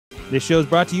This show is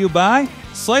brought to you by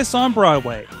Slice on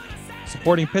Broadway,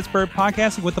 supporting Pittsburgh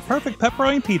podcasting with the perfect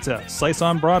pepperoni pizza,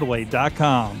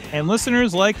 sliceonbroadway.com. And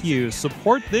listeners like you,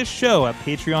 support this show at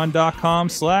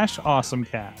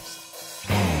patreon.com/awesomecast.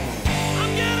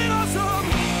 I'm getting awesome,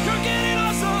 you're getting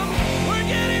awesome, we're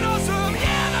getting awesome,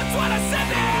 yeah, that's what I said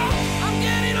now. I'm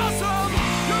getting awesome,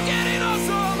 you're getting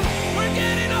awesome, we're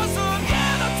getting awesome,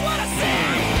 yeah, that's what I said.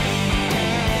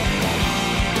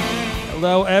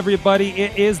 Hello, everybody.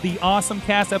 It is the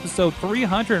AwesomeCast episode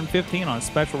 315 on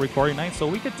special recording night, so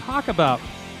we could talk about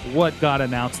what got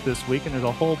announced this week, and there's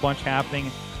a whole bunch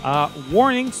happening.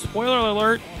 Warning, spoiler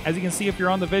alert, as you can see if you're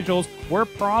on the visuals, we're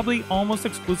probably almost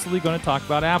exclusively going to talk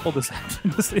about Apple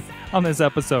on this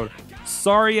episode.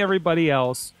 Sorry, everybody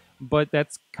else, but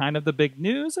that's kind of the big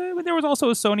news. There was also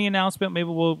a Sony announcement. Maybe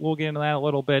we'll get into that a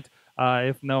little bit.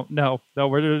 If no,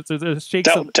 there's shakes.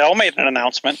 Dell made an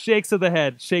announcement. Shakes of the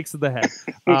head.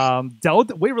 Dell,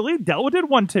 wait, really? Dell did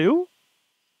one too?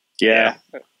 Yeah.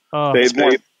 It's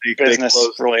more business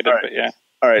related, right. But yeah.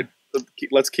 All right,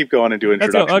 let's keep going and do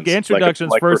introductions. Okay, introductions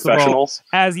like first of all. professionals.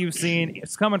 As you've seen,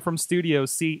 it's coming from Studio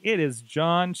C. It is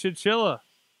John Chichilla.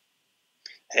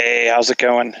 Hey, how's it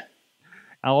going?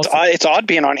 It's odd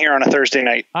being on here on a Thursday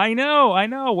night. I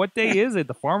know. What day is it?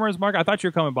 The farmer's market? I thought you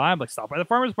were coming by. I'm like, stop by the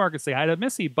farmer's market. Say hi to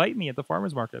Missy. Bite me at the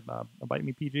farmer's market. Bite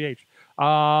me, PGH.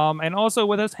 And also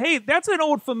with us, hey, that's an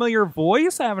old familiar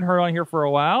voice I haven't heard on here for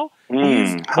a while.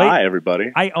 Hi,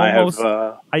 everybody. I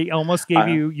almost gave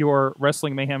you your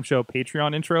Wrestling Mayhem Show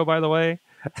Patreon intro, by the way.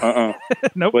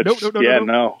 Nope. Yeah,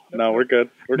 no, we're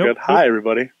good. We're good. Hi,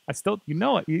 everybody. I still, you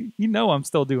know I'm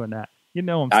still doing that.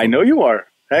 I know you are.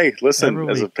 Hey, listen,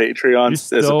 as a Patreon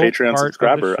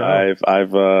subscriber,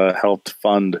 I've helped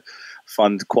fund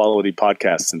quality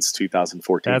podcasts since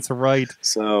 2014. That's right.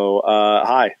 So,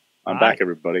 hi, I'm back,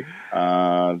 everybody.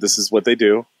 This is what they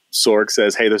do. Sorg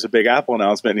says, "Hey, there's a big Apple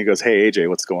announcement," and he goes, "Hey, AJ,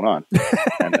 what's going on?"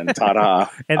 And then, ta-da!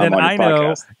 And then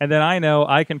I know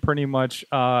I can pretty much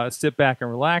sit back and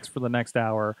relax for the next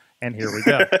hour. And here we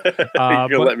go. You're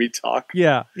gonna let me talk?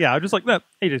 Yeah. I'm just like, no,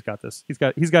 AJ's got this. He's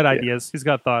got ideas. He's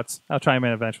got thoughts. I'll try him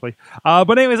in eventually.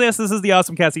 But anyways, yes, this is the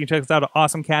AwesomeCast. You can check us out at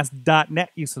awesomecast.net.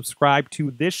 You subscribe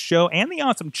to this show and the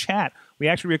Awesome Chat. We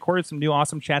actually recorded some new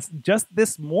Awesome Chats just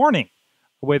this morning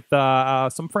with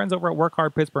some friends over at Work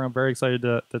Hard Pittsburgh. I'm very excited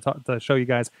to show you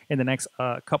guys in the next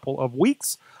couple of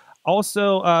weeks.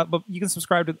 Also, but you can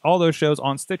subscribe to all those shows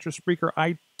on Stitcher, Spreaker,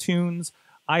 iTunes,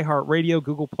 iHeartRadio,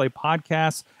 Google Play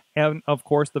Podcasts. And, of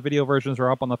course, the video versions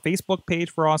are up on the Facebook page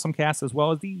for AwesomeCast as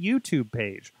well as the YouTube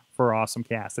page for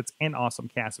AwesomeCast. It's an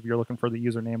AwesomeCast if you're looking for the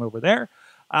username over there.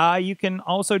 You can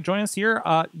also join us here,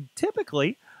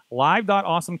 typically,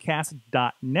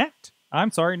 live.awesomecast.net.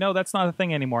 I'm sorry, no, that's not a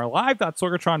thing anymore.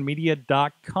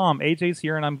 live.sorgatronmedia.com. AJ's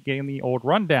here, and I'm getting the old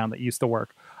rundown that used to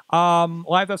work.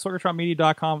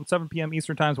 Live.sorgatronmedia.com, 7 p.m.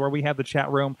 Eastern Times, where we have the chat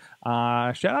room.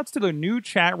 Shout-outs to the new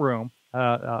chat room.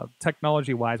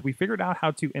 Technology-wise, we figured out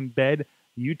how to embed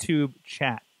YouTube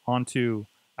chat onto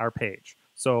our page.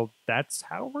 So that's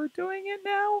how we're doing it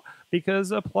now,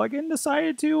 because a plugin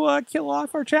decided to kill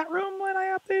off our chat room when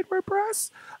I updated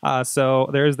WordPress. So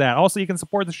there's that. Also, you can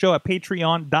support the show at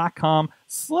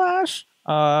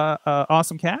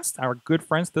patreon.com/awesomecast. Our good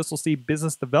friends, this will see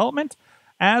business development,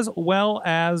 as well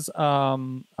as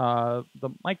the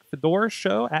Mike Fedor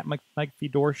Show at Mike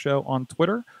Fedor Show on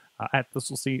Twitter. At This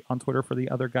Will See on Twitter for the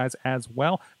other guys as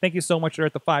well. Thank you so much. They're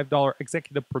at the $5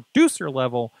 executive producer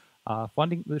level,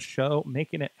 funding the show,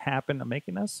 making it happen,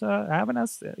 making us, having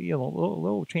us, a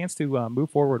little chance to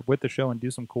move forward with the show and do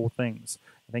some cool things.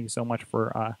 Thank you so much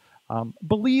for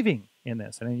believing in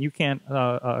this. And you can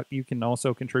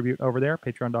also contribute over there,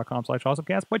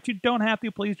 patreon.com/awesomecast. But you don't have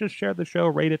to. Please just share the show,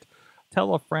 rate it,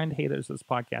 tell a friend, hey, there's this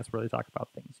podcast where they talk about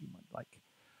things you might like.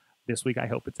 This week, I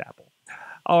hope it's Apple.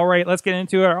 All right, let's get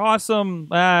into our awesome,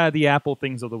 the Apple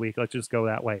things of the week. Let's just go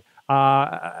that way.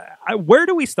 Where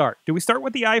do we start? Do we start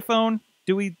with the iPhone?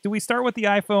 Do we start with the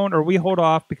iPhone, or we hold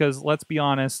off? Because let's be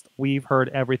honest, we've heard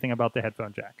everything about the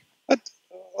headphone jack. Let's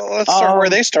start where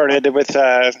they started with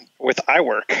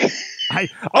iWork.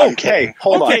 Okay,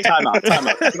 hold on. Time out.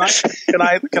 Can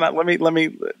I? Let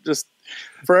me just,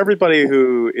 for everybody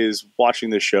who is watching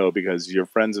this show, because you're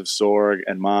friends of Sorg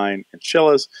and mine and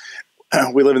Chilla's,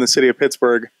 we live in the city of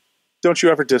Pittsburgh. Don't you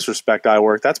ever disrespect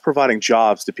iWork. That's providing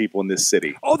jobs to people in this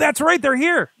city. Oh, that's right. They're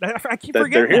here. I keep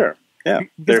forgetting. They're here. Yeah,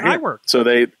 they're here. iWork. So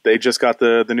they just got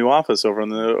the new office over in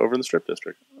the Strip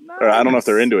District. Nice. Or I don't know if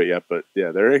they're into it yet, but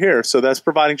yeah, they're here. So that's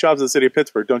providing jobs in the city of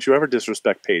Pittsburgh. Don't you ever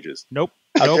disrespect Pages? Nope.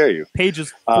 How dare you?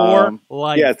 Pages for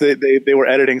life. Yeah, they were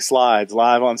editing slides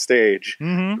live on stage,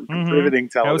 riveting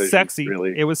television. It was sexy.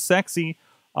 Really. It was sexy.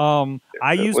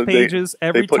 I use Pages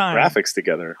every time. They put graphics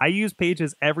together. I use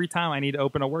Pages every time I need to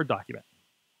open a Word document.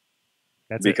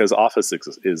 That's because Office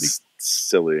is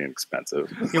silly and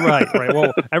expensive. You're right.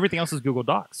 Well, everything else is Google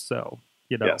Docs, so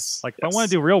if I want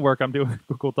to do real work, I'm doing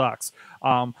Google Docs.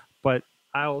 But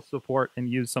I'll support and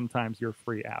use sometimes your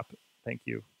free app. Thank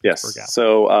you. Yes.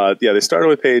 So they started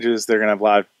with Pages. They're gonna have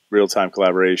live real-time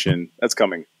collaboration. That's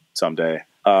coming someday.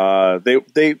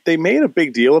 They made a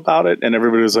big deal about it, and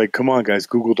everybody was like, "Come on, guys!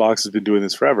 Google Docs has been doing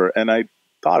this forever." And I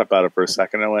thought about it for a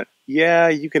second. And I went, "Yeah,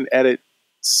 you can edit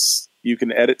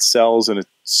cells in a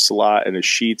slot in a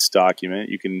Sheets document.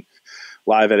 You can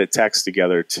live edit text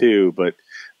together too." But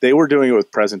they were doing it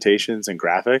with presentations and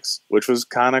graphics, which was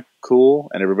kind of cool,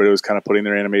 and everybody was kind of putting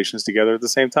their animations together at the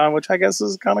same time, which I guess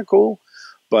is kind of cool.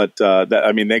 But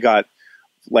they got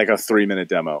like a 3-minute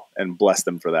demo, and bless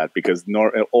them for that, because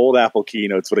old Apple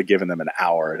keynotes would have given them an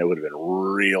hour, and it would have been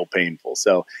real painful.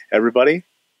 So everybody,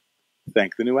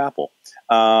 thank the new Apple.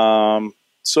 Chilla,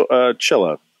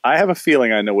 I have a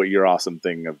feeling I know what your awesome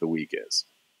thing of the week is.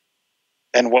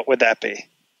 And what would that be?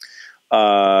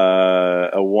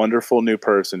 A wonderful new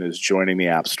person is joining the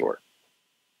App Store.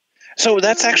 So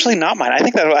that's actually not mine. I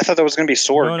thought that was going to be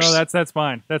Sorg's. No, that's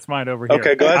mine. That's mine over here.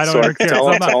 Okay, go ahead, Sorg. Tell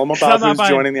them about who's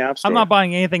joining the App Store. I'm not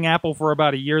buying anything Apple for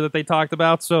about a year that they talked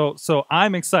about, so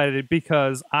I'm excited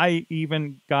because I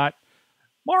even got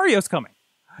Mario's coming,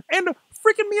 and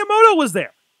freaking Miyamoto was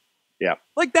there. Yeah.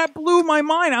 Like, that blew my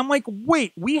mind. I'm like,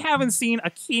 wait, we haven't seen a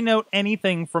keynote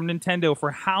anything from Nintendo for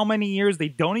how many years? They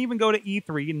don't even go to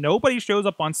E3. Nobody shows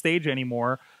up on stage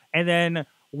anymore. And then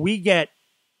we get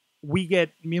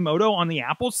Miyamoto on the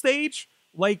Apple stage.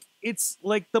 Like, it's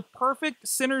like the perfect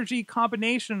synergy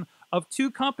combination of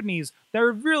two companies that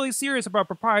are really serious about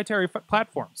proprietary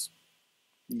platforms.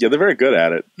 Yeah, they're very good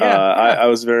at it. Yeah, I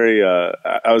was very,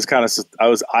 I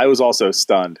was also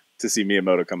stunned to see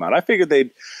Miyamoto come out. I figured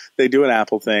they do an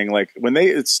Apple thing. Like, when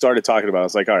they started talking about it, I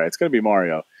was like, all right, it's going to be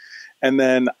Mario. And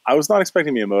then I was not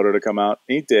expecting Miyamoto to come out.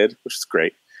 And he did, which is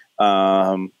great.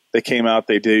 They came out,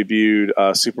 they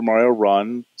debuted Super Mario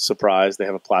Run. Surprise, they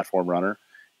have a platform runner.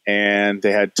 And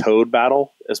they had Toad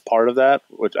Battle as part of that,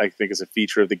 which I think is a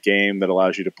feature of the game that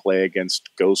allows you to play against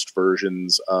ghost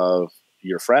versions of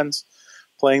your friends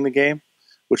playing the game,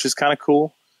 which is kind of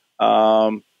cool.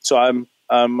 So I'm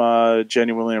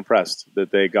genuinely impressed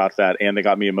that they got that, and they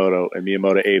got Miyamoto, and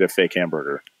Miyamoto ate a fake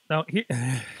hamburger. Now, you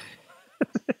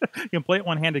can play it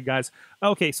one-handed, guys.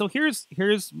 Okay, so here's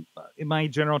my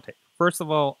general take. First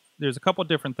of all, there's a couple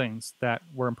different things that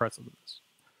were impressive with this.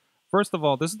 First of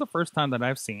all, this is the first time that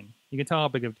I've seen, you can tell how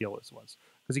big of a deal this was,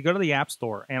 because you go to the App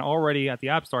Store, and already at the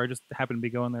App Store, I just happened to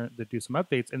be going there to do some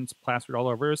updates, and it's plastered all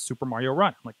over as Super Mario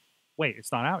Run. I'm like, wait,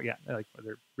 it's not out yet. Like, are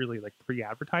they really like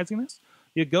pre-advertising this?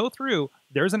 You go through,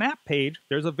 there's an app page,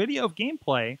 there's a video of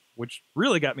gameplay, which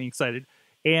really got me excited,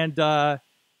 and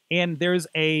there's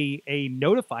a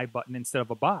notify button instead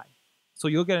of a buy, so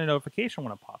you'll get a notification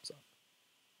when it pops up.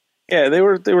 Yeah, they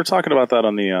were talking about that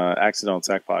on the Accidental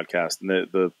Tech podcast, and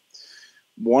the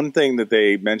one thing that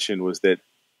they mentioned was that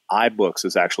iBooks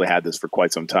has actually had this for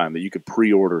quite some time, that you could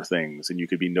pre-order things and you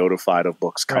could be notified of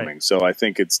books coming. Right. So I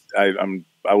think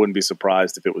I wouldn't be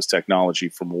surprised if it was technology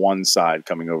from one side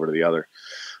coming over to the other.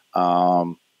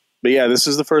 But yeah, this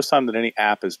is the first time that any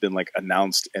app has been like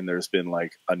announced and there's been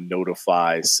like a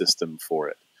notify system for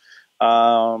it.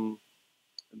 Sorg,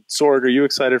 are you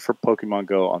excited for Pokemon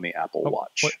Go on the Apple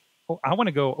Watch? I want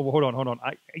to go. Hold on.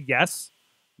 Yes.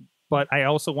 But I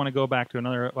also want to go back to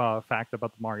another fact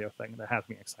about the Mario thing that has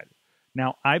me excited.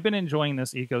 Now, I've been enjoying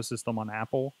this ecosystem on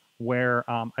Apple where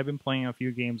I've been playing a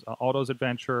few games, Alto's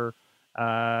Adventure,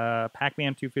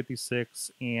 Pac-Man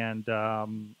 256, and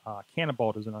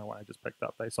Cannonball is another one I just picked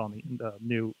up. I saw in the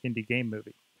new indie game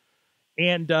movie.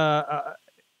 And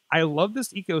I love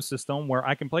this ecosystem where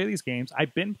I can play these games.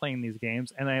 I've been playing these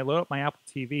games, and I load up my Apple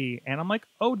TV, and I'm like,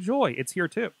 oh, joy, it's here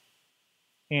too.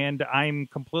 And I'm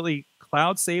completely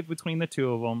cloud saved between the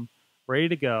two of them, ready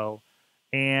to go.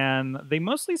 And they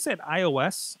mostly said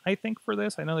iOS, I think, for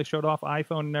this. I know they showed off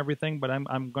iPhone and everything, but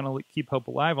I'm going to keep hope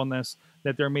alive on this,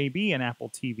 that there may be an Apple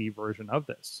TV version of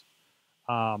this.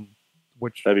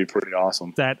 Which that'd be pretty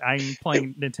awesome. That I'm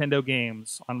playing Nintendo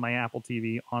games on my Apple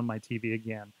TV, on my TV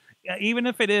again. Even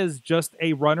if it is just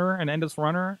a runner, an endless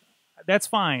runner, that's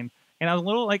fine. And I was a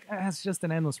little like, it's just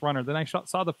an endless runner. Then I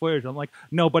saw the footage. I'm like,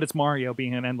 no, but it's Mario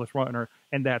being an endless runner,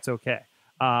 and that's okay.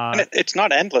 And it's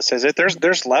not endless, is it?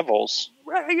 There's levels.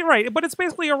 Right, you're right. But it's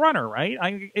basically a runner, right?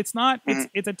 It's not. Mm-hmm.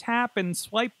 It's a tap and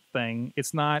swipe thing.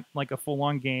 It's not like a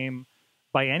full-on game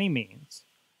by any means.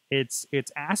 It's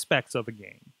aspects of a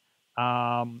game,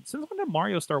 Since when did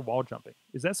Mario start wall jumping?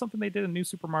 Is that something they did in New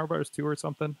Super Mario Bros. 2 or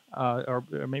something? Or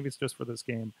maybe it's just for this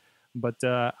game. But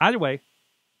either way,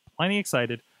 plenty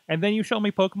excited. And then you show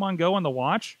me Pokemon Go on the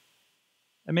watch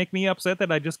and make me upset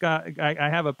that I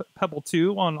have a Pebble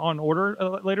 2 on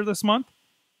order later this month.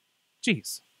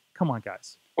 Jeez, come on,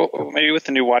 guys. Well, maybe with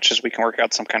the new watches we can work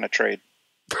out some kind of trade.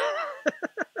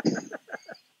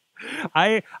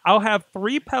 I'll have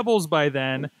 3 Pebbles by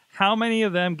then. How many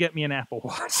of them get me an Apple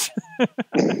Watch?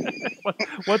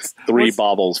 what's 3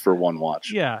 baubles for 1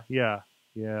 watch? Yeah.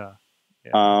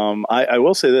 I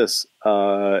will say this,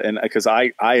 and because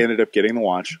I ended up getting the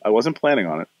watch, I wasn't planning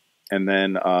on it, and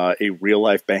then a real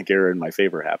life bank error in my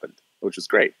favor happened, which is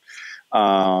great.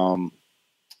 And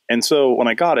so when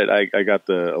I got it, I got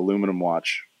the aluminum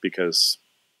watch because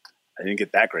I didn't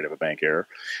get that great of a bank error.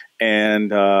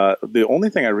 And the only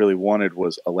thing I really wanted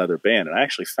was a leather band. And I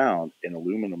actually found an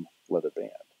aluminum leather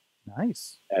band.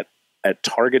 Nice. At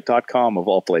Target.com of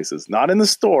all places. Not in the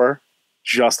store,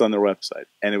 just on their website.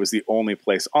 And it was the only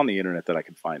place on the internet that I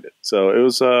could find it. So it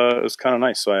was kind of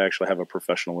nice. So I actually have a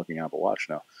professional looking Apple Watch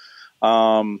now.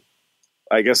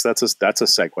 I guess that's a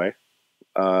segue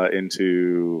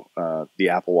into the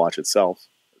Apple Watch itself.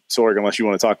 Sorg, unless you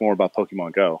want to talk more about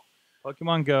Pokemon Go.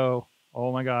 Pokemon Go.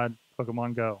 Oh my God,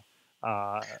 Pokemon Go.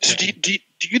 So do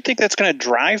you think that's going to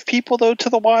drive people, though, to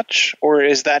the watch? Or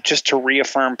is that just to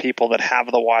reaffirm people that have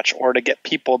the watch, or to get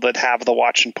people that have the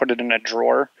watch and put it in a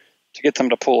drawer to get them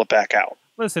to pull it back out?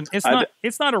 Listen, it's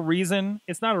not a reason.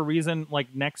 It's not a reason like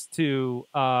next to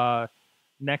the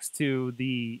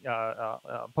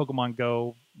Pokemon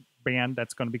Go band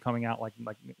that's going to be coming out like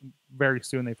very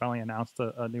soon. They finally announced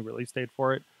a new release date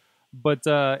for it. But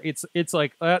it's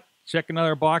like check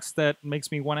another box that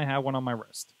makes me want to have one on my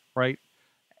wrist, right?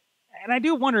 And I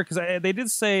do wonder because they did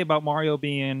say about Mario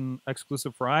being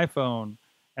exclusive for iPhone,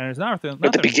 and there's nothing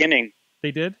at the beginning.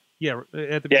 They did, yeah.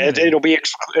 At the beginning. It'll be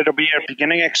a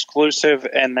beginning exclusive,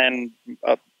 and then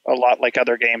a lot like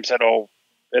other games, it'll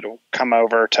come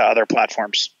over to other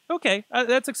platforms. Okay,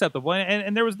 that's acceptable.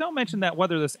 And there was no mention that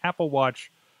whether this Apple Watch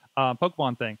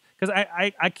Pokemon thing, because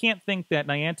I can't think that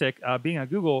Niantic, being a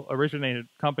Google originated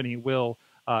company, will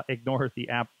ignore the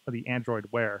Android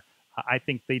Wear. I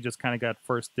think they just kind of got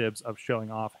first dibs of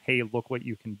showing off, hey, look what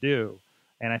you can do.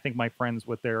 And I think my friends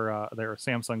with their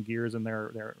Samsung Gears and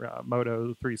their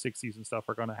Moto 360s and stuff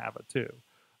are going to have it too.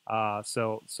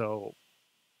 So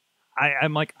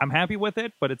I'm happy with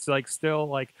it, but it's like still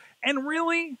like, and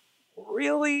really,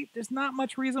 there's not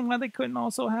much reason why they couldn't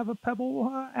also have a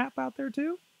Pebble app out there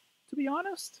too. To be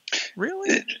honest,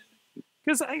 really,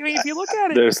 because I mean, if you look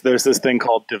at it, there's this thing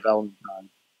called development time.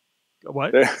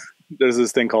 What? There's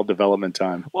this thing called development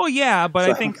time. Well, yeah,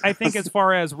 but so. I think as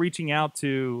far as reaching out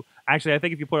to, actually, I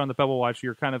think if you put it on the Pebble Watch,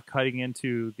 you're kind of cutting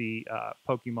into the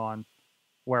Pokemon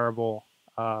wearable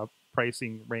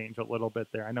pricing range a little bit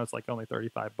there. I know it's like only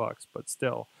 $35, but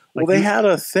still. Like, well, they had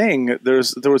a thing. There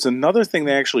was another thing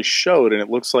they actually showed, and it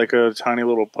looks like a tiny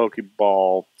little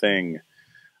Pokeball thing.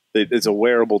 It's a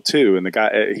wearable too, and the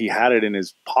guy he had it in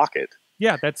his pocket.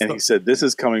 Yeah, he said this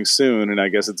is coming soon, and I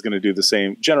guess it's going to do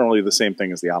generally the same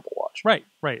thing as the Apple Watch. Right,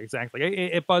 exactly.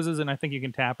 It buzzes, and I think you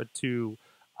can tap it to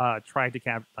try to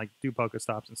do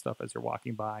Pokestops and stuff as you're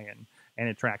walking by, and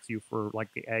it tracks you for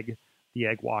like the egg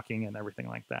walking and everything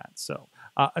like that. So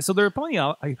there are plenty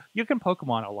of you can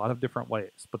Pokemon a lot of different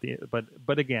ways,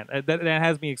 but again, that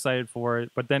has me excited for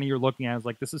it. But then you're looking at it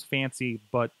like this is fancy,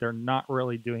 but they're not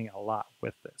really doing a lot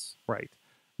with this, right?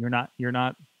 You're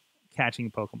not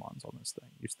catching Pokemons on this thing.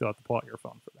 You still have to pull out your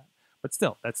phone for that. But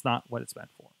still, that's not what it's meant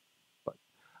for.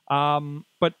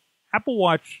 But Apple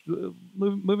Watch,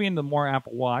 moving into more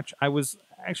Apple Watch, I was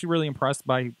actually really impressed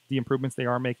by the improvements they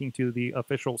are making to the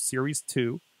official Series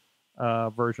 2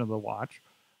 version of the watch.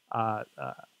 I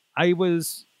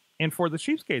was, and for the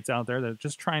cheapskates out there that are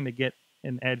just trying to get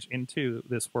an edge into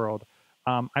this world,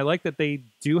 I like that they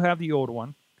do have the old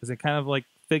one because they kind of like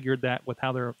figured that with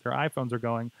how their iPhones are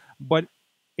going, but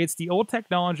it's the old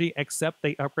technology except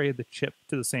they upgraded the chip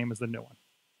to the same as the new one.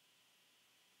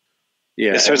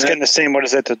 Yeah, so it's getting the same. What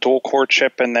is it? The dual core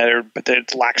chip, but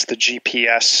it lacks the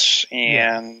GPS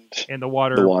and the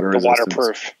waterproof.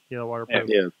 Yeah, the waterproof.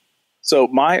 Yeah. So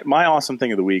my awesome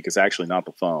thing of the week is actually not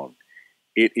the phone.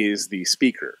 It is the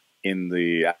speaker in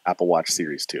the Apple Watch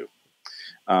Series 2.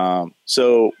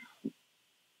 So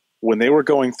when they were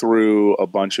going through a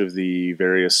bunch of the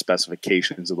various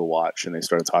specifications of the watch and they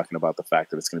started talking about the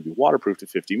fact that it's going to be waterproof to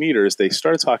 50 meters, they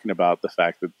started talking about the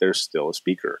fact that there's still a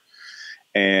speaker.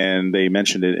 And they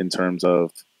mentioned it in terms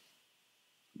of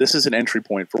this is an entry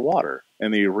point for water.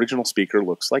 And the original speaker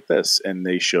looks like this. And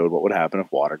they showed what would happen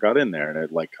if water got in there and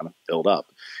it like kind of filled up.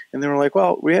 And they were like,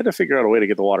 well, we had to figure out a way to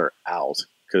get the water out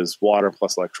because water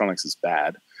plus electronics is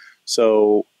bad.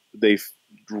 So they've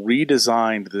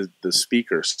redesigned the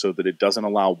speaker so that it doesn't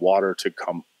allow water to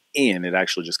come in. It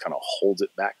actually just kind of holds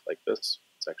it back like this.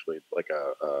 It's actually like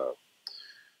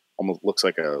almost looks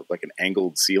like an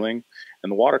angled ceiling,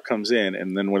 and the water comes in,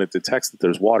 and then when it detects that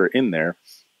there's water in there,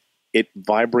 it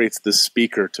vibrates the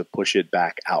speaker to push it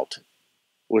back out.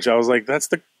 Which I was like,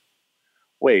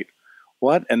 wait,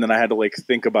 what? And then I had to like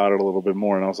think about it a little bit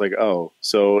more, and I was like, oh,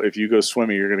 so if you go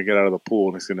swimming, you're going to get out of the pool,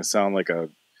 and it's going to sound like an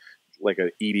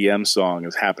EDM song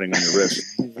is happening on your wrist,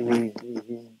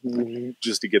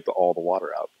 just to get all the water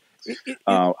out.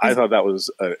 I thought that was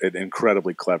an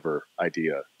incredibly clever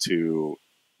idea to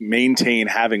maintain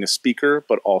having a speaker,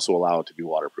 but also allow it to be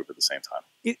waterproof at the same time.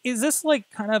 Is this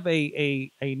like kind of a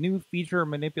new feature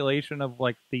manipulation of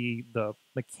like the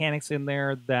mechanics in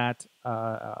there that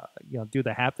do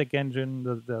the haptic engine,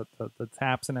 the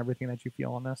taps and everything that you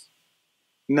feel on this?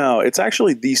 No, it's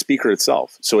actually the speaker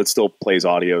itself. So it still plays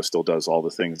audio, still does all the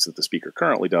things that the speaker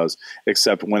currently does,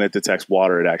 except when it detects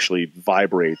water, it actually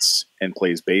vibrates and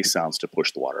plays bass sounds to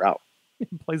push the water out.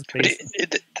 Plays bass.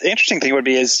 The interesting thing would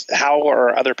be is how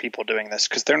are other people doing this?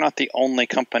 Because they're not the only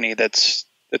company that's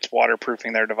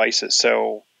waterproofing their devices.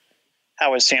 So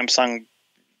how is Samsung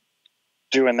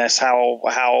doing this?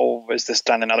 How is this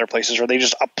done in other places? Are they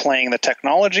just upplaying the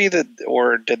technology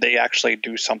or did they actually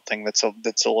do something that's a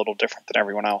little different than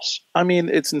everyone else? I mean,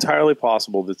 it's entirely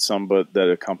possible that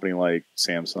a company like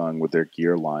Samsung with their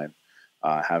Gear line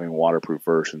having waterproof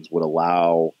versions would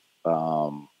allow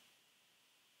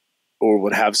or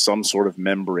would have some sort of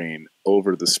membrane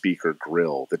over the speaker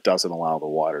grill that doesn't allow the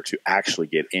water to actually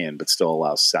get in, but still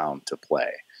allows sound to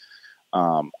play.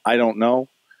 I don't know.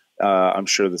 I'm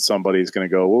sure that somebody's going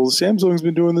to go, well, Samsung's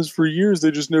been doing this for years.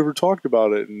 They just never talked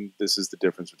about it. And this is the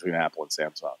difference between Apple and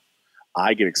Samsung.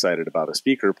 I get excited about a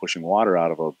speaker pushing water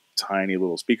out of a tiny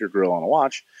little speaker grill on a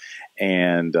watch.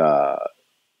 And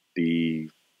the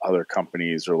other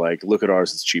companies are like, look at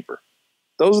ours, it's cheaper.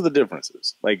 Those are the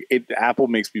differences. Like Apple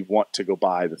makes me want to go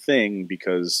buy the thing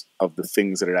because of the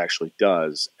things that it actually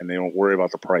does, and they don't worry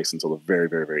about the price until the very,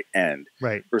 very, very end.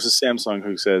 Right. Versus Samsung,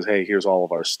 who says, "Hey, here's all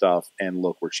of our stuff, and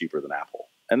look, we're cheaper than Apple."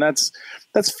 And that's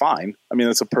fine. I mean,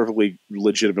 that's a perfectly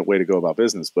legitimate way to go about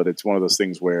business. But it's one of those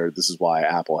things where this is why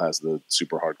Apple has the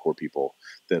super hardcore people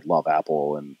that love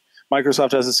Apple, and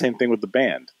Microsoft has the same thing with the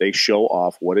band. They show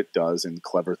off what it does and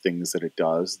clever things that it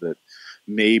does that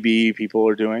maybe people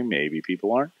are doing, maybe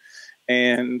people aren't.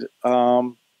 And,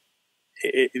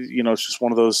 it's just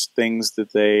one of those things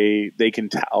that they can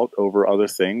tout over other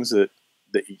things that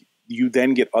you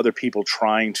then get other people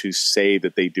trying to say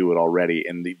that they do it already,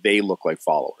 and they look like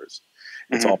followers.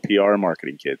 It's all PR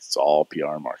marketing, kids. It's all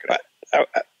PR marketing.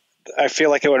 I feel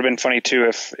like it would have been funny, too,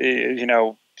 if,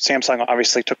 Samsung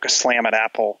obviously took a slam at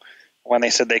Apple when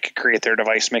they said they could create their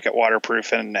device, make it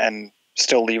waterproof, and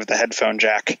still leave the headphone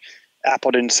jack.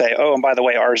 Apple didn't say, oh, and by the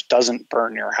way, ours doesn't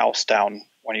burn your house down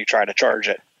when you try to charge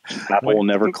it. Apple will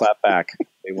never clap back.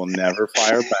 They will never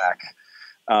fire back.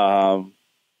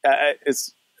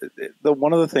 It's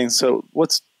one of the things. So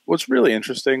what's really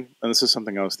interesting, and this is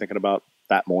something I was thinking about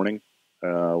that morning,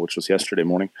 which was yesterday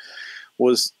morning,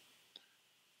 was,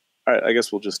 all right, I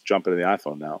guess we'll just jump into the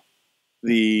iPhone now.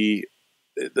 The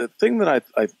thing that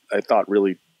I thought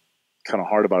really kind of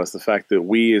hard about is the fact that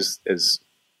we as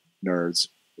nerds,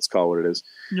 let's call it what it is,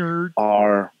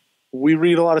 we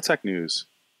read a lot of tech news.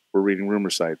 We're reading rumor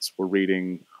sites. We're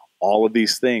reading all of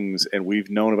these things, and we've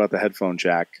known about the headphone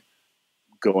jack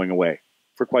going away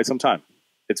for quite some time.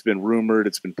 It's been rumored.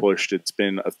 It's been pushed. It's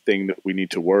been a thing that we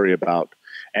need to worry about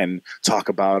and talk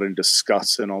about and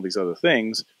discuss and all these other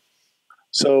things.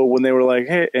 So when they were like,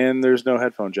 hey, and there's no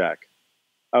headphone jack,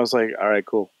 I was like, all right,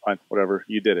 cool, fine, whatever,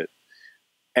 you did it.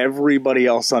 Everybody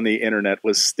else on the internet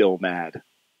was still mad.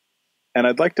 And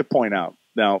I'd like to point out,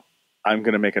 now I'm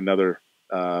going to make another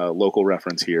local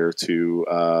reference here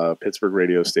to Pittsburgh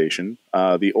radio station,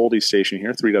 the oldie station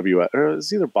here, 3WS, or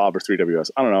it's either Bob or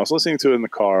 3WS. I don't know. I was listening to it in the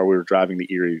car. We were driving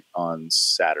to Erie on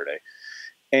Saturday.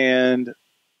 And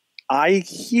I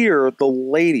hear the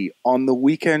lady on the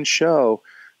weekend show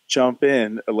jump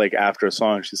in, like after a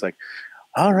song. She's like,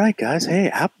 all right, guys. Hey,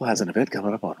 Apple has an event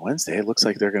coming up on Wednesday. It looks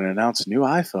like they're going to announce new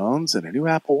iPhones and a new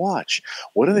Apple Watch.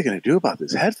 What are they going to do about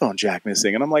this headphone jack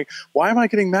missing? And I'm like, why am I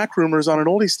getting Mac rumors on an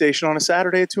oldie station on a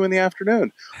Saturday at 2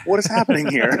 p.m? What is happening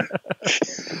here?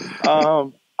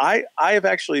 I have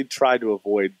actually tried to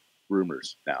avoid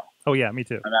rumors now. Oh, yeah, me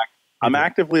too. I'm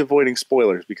actively avoiding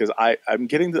spoilers because I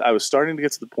was starting to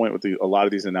get to the point with a lot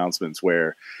of these announcements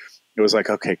where it was like,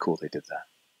 okay, cool, they did that.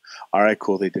 All right,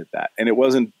 cool, they did that. And it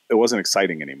wasn't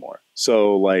exciting anymore.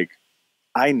 So like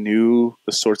I knew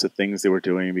the sorts of things they were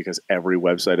doing because every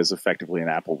website is effectively an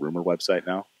Apple rumor website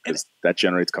now because that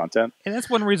generates content. And that's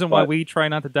one reason why we try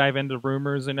not to dive into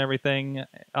rumors and everything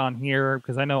on here,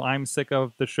 because I know I'm sick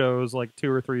of the shows, like 2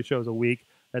 or 3 shows a week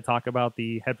that talk about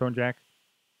the headphone jack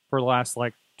for the last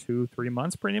like 2-3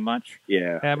 months pretty much.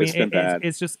 Yeah, I mean, it's been bad.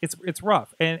 It's just it's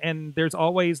rough, and there's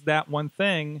always that one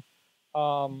thing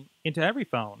into every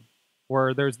phone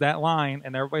where there's that line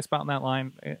and everybody's spouting that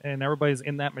line and everybody's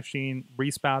in that machine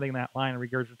respouting that line and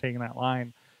regurgitating that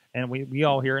line, and we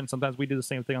all hear it, and sometimes we do the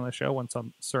same thing on the show on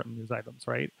some certain news items,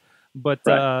 right? But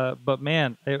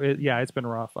man, it's been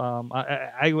rough.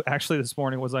 I actually this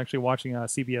morning was actually watching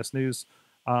CBS News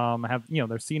have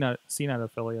their CNET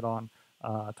affiliate on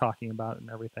talking about it and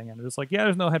everything, and it was like, yeah,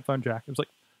 there's no headphone jack. It was like,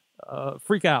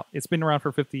 freak out, it's been around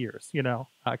for 50 years,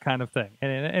 kind of thing,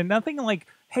 and nothing like,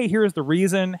 hey, here's the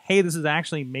reason, hey, this is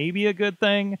actually maybe a good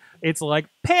thing. It's like,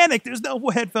 panic, there's no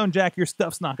headphone jack, your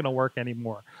stuff's not going to work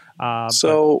anymore.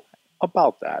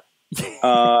 About that,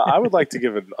 I would like to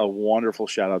give a wonderful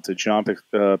shout out to John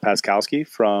Paskowski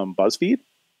from BuzzFeed,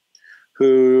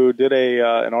 who did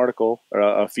an article,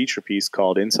 a feature piece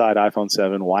called Inside iPhone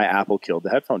 7, Why Apple Killed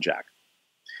the Headphone Jack.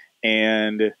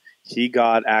 And he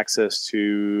got access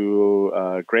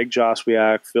to Greg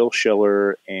Joswiak, Phil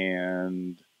Schiller,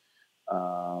 and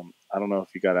I don't know if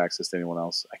he got access to anyone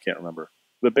else. I can't remember.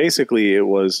 But basically it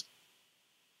was,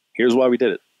 here's why we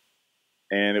did it.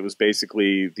 And it was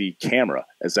basically the camera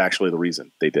is actually the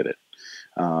reason they did it.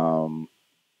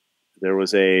 There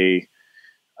was it's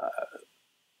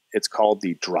called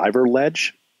the driver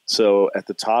ledge. So at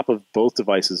the top of both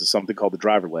devices is something called the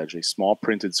driver ledge, a small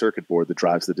printed circuit board that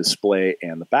drives the display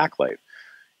and the backlight.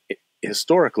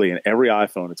 Historically, in every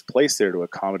iPhone, it's placed there to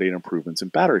accommodate improvements in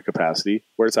battery capacity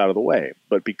where it's out of the way.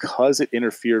 But because it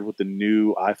interfered with the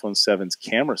new iPhone 7's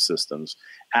camera systems,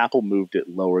 Apple moved it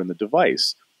lower in the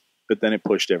device. But then it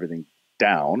pushed everything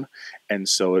down, and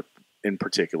so it, in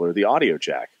particular, the audio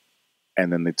jack.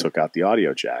 And then they took out the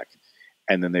audio jack.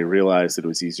 And then they realized that it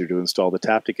was easier to install the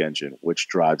Taptic engine, which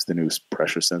drives the new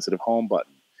pressure-sensitive home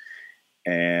button.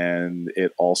 And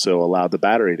it also allowed the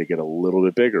battery to get a little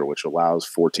bit bigger, which allows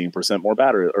 14% more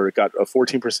battery, or it got a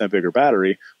 14% bigger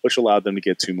battery, which allowed them to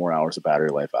get 2 more hours of battery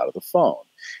life out of the phone.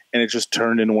 And it just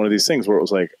turned into one of these things where it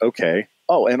was like, okay.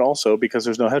 Oh, and also because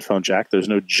there's no headphone jack, there's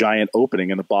no giant opening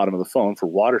in the bottom of the phone for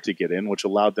water to get in, which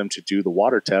allowed them to do the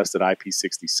water test at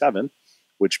IP67,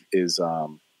 which is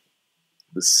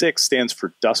the 6 stands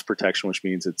for dust protection, which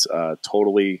means it's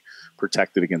totally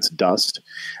protected against dust.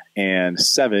 And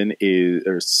 7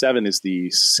 is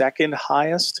the second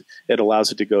highest. It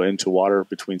allows it to go into water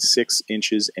between 6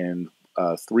 inches and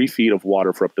 3 feet of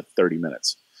water for up to 30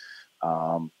 minutes.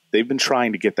 They've been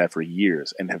trying to get that for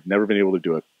years and have never been able to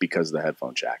do it because of the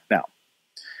headphone jack. Now,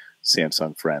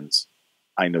 Samsung friends,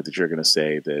 I know that you're going to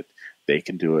say that they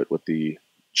can do it with the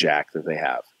jack that they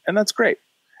have, and that's great.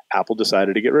 Apple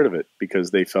decided to get rid of it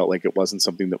because they felt like it wasn't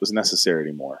something that was necessary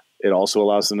anymore. It also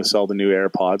allows them to sell the new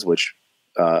AirPods, which,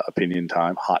 opinion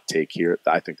time, hot take here,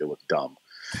 I think they look dumb.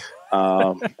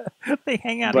 They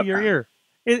hang out of your ear.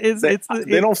 They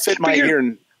don't fit my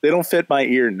ear. They don't fit my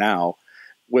ear now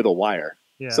with a wire.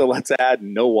 Yeah. So let's add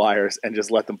no wires and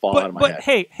just let them fall out of my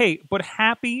head. But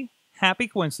happy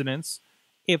coincidence.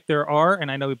 If there are, and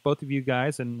I know both of you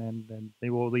guys, and they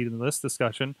will lead into this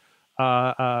discussion,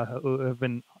 who have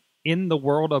been in the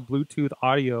world of Bluetooth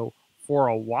audio for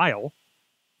a while,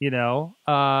 you don't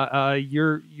have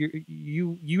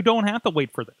to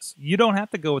wait for this. You don't have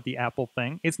to go with the Apple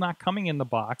thing. It's not coming in the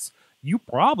box. You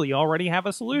probably already have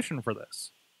a solution for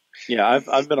this. Yeah,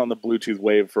 I've been on the Bluetooth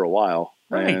wave for a while,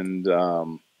 right. And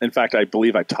in fact, I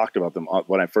believe I talked about them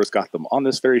when I first got them on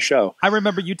this very show. I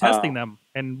remember you testing them,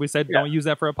 and we said don't use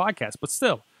that for a podcast, but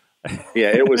still. Yeah,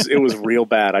 it was real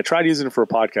bad. I tried using it for a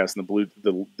podcast, and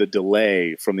the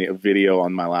delay from the video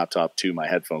on my laptop to my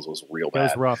headphones was real bad. It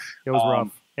was rough. It was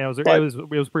rough. Yeah,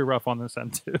 it was pretty rough on this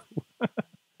end too.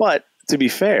 But to be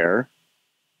fair,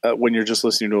 when you're just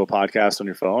listening to a podcast on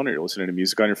your phone or you're listening to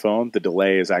music on your phone, the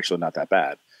delay is actually not that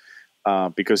bad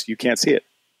because you can't see it.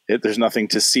 There's nothing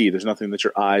to see. There's nothing that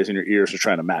your eyes and your ears are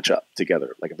trying to match up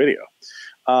together like a video.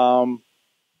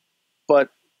 But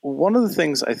one of the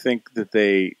things I think that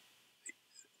they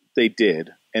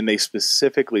did, and they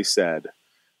specifically said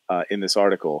in this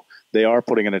article, they are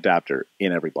putting an adapter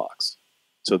in every box.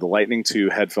 So the Lightning 2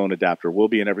 headphone adapter will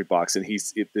be in every box. And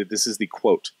this is the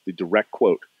quote, the direct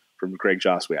quote from Greg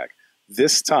Joswiak.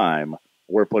 This time,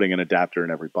 we're putting an adapter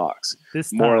in every box.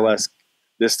 More or less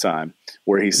this time,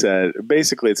 where he said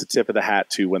basically it's a tip of the hat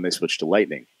to when they switched to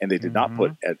Lightning, and they did not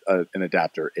put an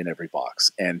adapter in every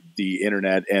box, and the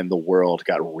internet and the world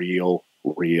got real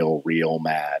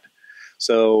mad.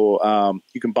 So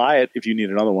you can buy it if you need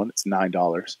another one. It's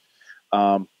 $9.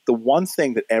 The one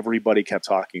thing that everybody kept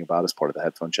talking about as part of the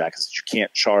headphone jack is that you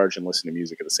can't charge and listen to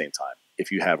music at the same time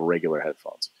if you have regular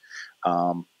headphones.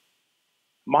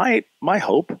 My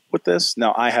hope with this,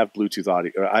 now I have Bluetooth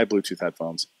audio, or I have Bluetooth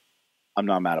headphones. I'm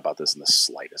not mad about this in the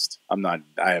slightest. I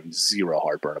have zero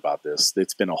heartburn about this.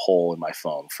 It's been a hole in my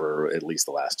phone for at least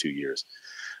the last 2 years.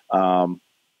 The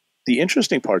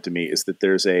interesting part to me is that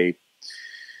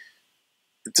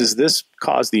does this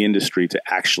cause the industry to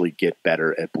actually get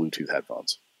better at Bluetooth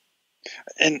headphones?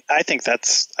 And I think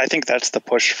that's the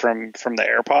push from the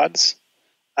AirPods.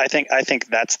 I think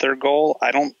that's their goal.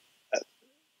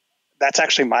 That's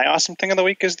actually my awesome thing of the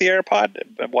week is the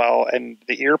AirPod. Well, and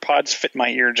the EarPods fit my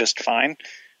ear just fine.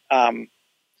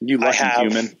 You lucky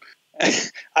human.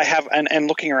 I have, and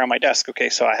looking around my desk, okay,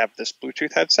 so I have this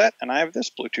Bluetooth headset and I have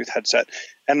this Bluetooth headset,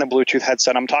 and the Bluetooth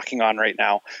headset I'm talking on right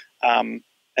now, and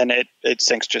it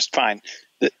syncs just fine.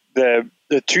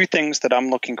 The two things that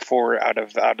I'm looking for out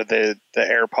of the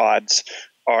AirPods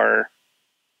are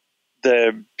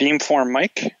the beamform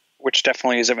mic, which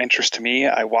definitely is of interest to me.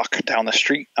 I walk down the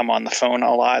street. I'm on the phone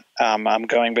a lot. I'm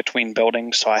going between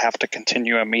buildings, so I have to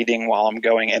continue a meeting while I'm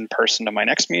going in person to my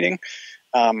next meeting.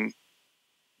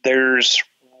 There's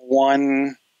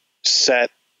one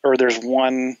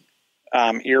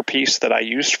earpiece that I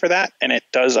used for that, and it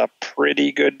does a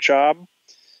pretty good job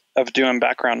of doing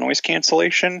background noise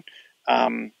cancellation,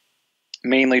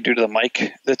 mainly due to the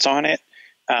mic that's on it.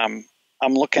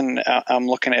 I'm looking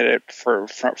at it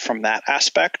from that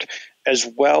aspect, as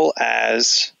well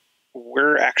as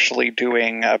we're actually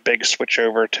doing a big switch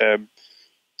over to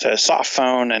soft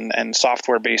phone and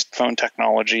software-based phone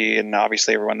technology, and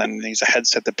obviously everyone then needs a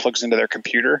headset that plugs into their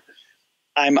computer.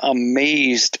 I'm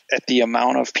amazed at the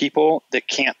amount of people that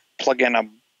can't plug in a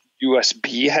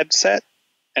USB headset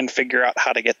and figure out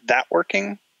how to get that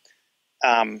working,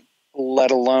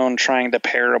 let alone trying to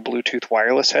pair a Bluetooth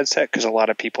wireless headset, because a lot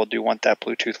of people do want that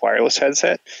Bluetooth wireless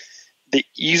headset. The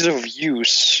ease of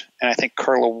use, and I think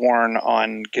Carla Warren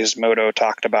on Gizmodo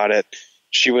talked about it,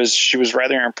 she was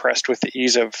rather impressed with the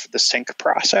ease of the sync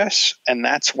process, and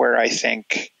that's where I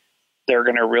think they're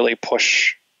going to really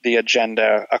push the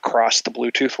agenda across the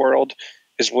Bluetooth world,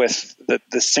 is with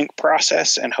the sync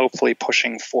process, and hopefully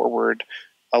pushing forward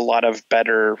a lot of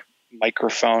better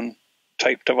microphone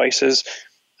type devices.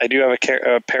 I do have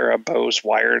a pair of Bose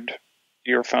wired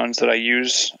earphones that I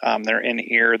use. They're in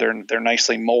ear. They're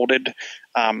nicely molded.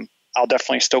 I'll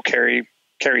definitely still carry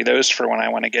those for when I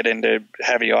want to get into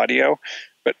heavy audio.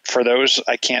 But for those,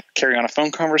 I can't carry on a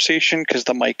phone conversation because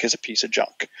the mic is a piece of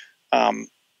junk.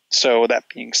 So that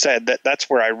being said, that's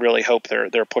where I really hope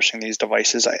they're pushing these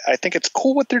devices. I think it's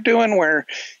cool what they're doing, where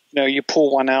you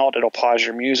pull one out, it'll pause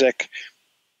your music.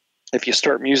 If you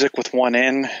start music with one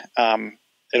in,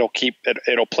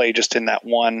 it'll play just in that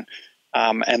one.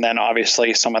 And then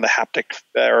obviously some of the haptic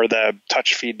or the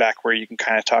touch feedback where you can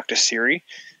kind of talk to Siri.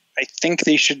 I think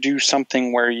they should do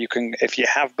something where you can, if you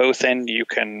have both in, you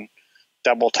can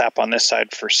double tap on this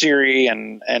side for Siri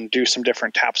and do some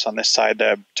different taps on this side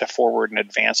to forward and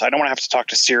advance. I don't want to have to talk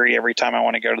to Siri every time I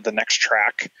want to go to the next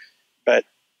track, but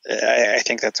I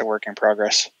think that's a work in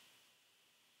progress.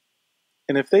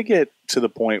 And if they get to the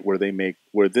point where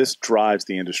this drives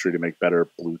the industry to make better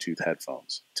Bluetooth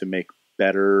headphones, to make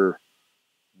better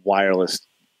wireless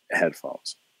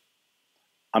headphones,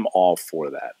 I'm all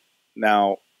for that.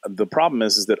 Now, the problem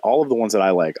is that all of the ones that I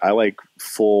like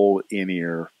full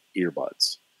in-ear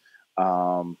earbuds.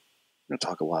 I'm going to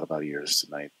talk a lot about ears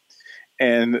tonight.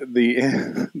 And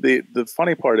the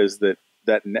funny part is that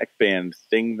neckband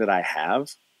thing that I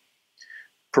have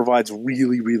provides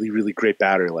really, really, really great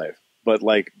battery life. But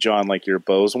like John, like your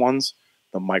Bose ones,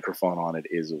 the microphone on it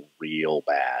is real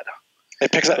bad.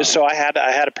 It picks up. So I had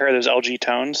a pair of those LG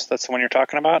Tones. That's the one you're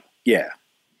talking about? Yeah.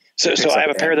 So I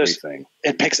have a pair of those.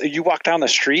 It picks. You walk down the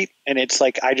street and it's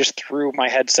like I just threw my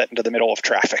headset into the middle of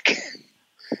traffic.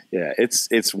 Yeah,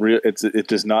 it's real. It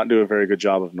does not do a very good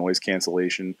job of noise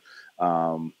cancellation.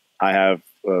 I have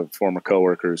former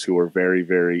coworkers who are very,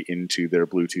 very into their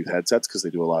Bluetooth headsets because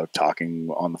they do a lot of talking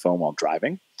on the phone while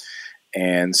driving.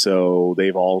 And so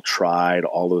they've all tried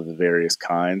all of the various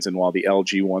kinds. And while the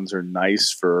LG ones are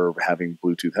nice for having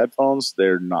Bluetooth headphones,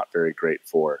 they're not very great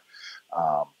for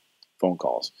phone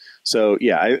calls. So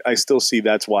yeah, I still see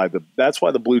that's why the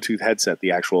Bluetooth headset,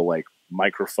 the actual like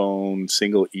microphone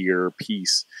single ear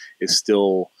piece, is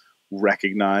still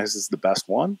recognized as the best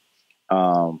one.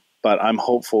 But I'm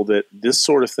hopeful that this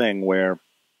sort of thing, where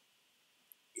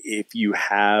if you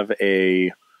have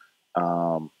an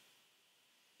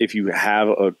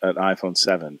iPhone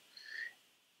 7,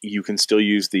 you can still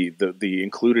use the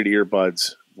included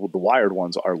earbuds. Well, the wired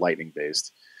ones are lightning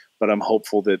based, but I'm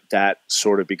hopeful that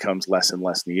sort of becomes less and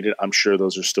less needed. I'm sure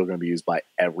those are still going to be used by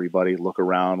everybody. Look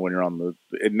around when you're on the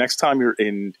next time you're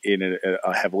in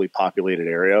a heavily populated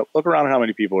area. Look around at how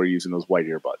many people are using those white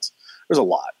earbuds. There's a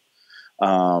lot.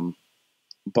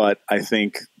 But I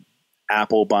think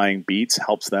Apple buying Beats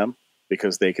helps them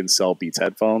because they can sell Beats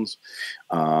headphones.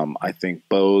 I think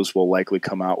Bose will likely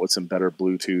come out with some better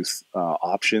Bluetooth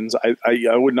options.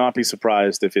 I would not be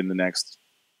surprised if in the next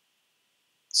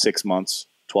 6 months,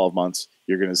 12 months,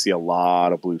 you're going to see a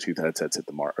lot of Bluetooth headsets hit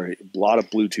the market, or a lot of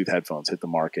Bluetooth headphones hit the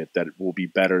market that will be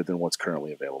better than what's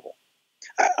currently available.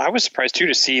 I was surprised too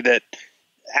to see that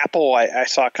Apple. I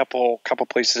saw a couple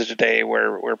places today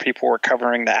where people were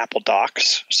covering the Apple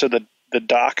docks. So the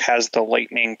dock has the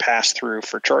Lightning pass through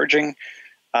for charging,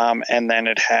 and then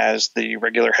it has the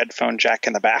regular headphone jack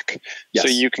in the back. Yes. So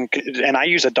you can, and I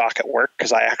use a dock at work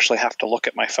because I actually have to look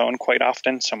at my phone quite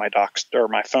often. So my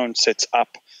phone sits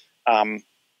up.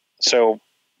 So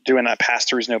doing that pass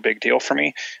through is no big deal for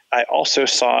me. I also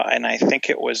saw, and I think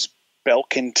it was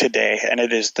Belkin today, and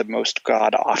it is the most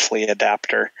god awfully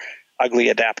ugly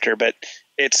adapter, but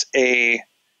it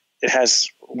has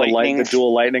the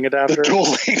dual lightning adapter. The dual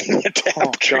lightning adapter.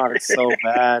 Oh god, it's so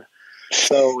bad.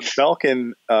 So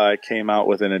Belkin came out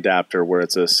with an adapter where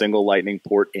it's a single lightning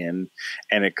port in,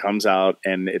 and it comes out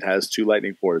and it has two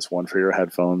lightning ports, one for your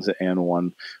headphones and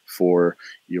one for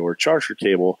your charger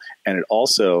cable. And it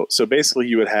also, so basically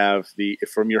you would have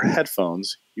from your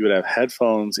headphones, you would have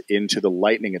headphones into the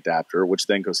lightning adapter, which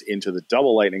then goes into the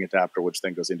double lightning adapter, which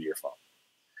then goes into your phone.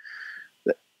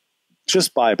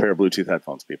 Just buy a pair of Bluetooth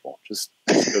headphones, people. Just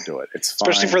go do it. It's fine.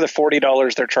 Especially for the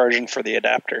 $40 they're charging for the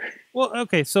adapter. Well,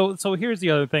 okay, so here's the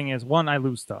other thing: is one, I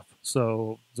lose stuff.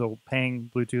 So paying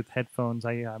Bluetooth headphones,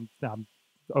 I'm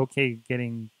okay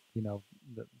getting the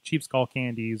cheap skull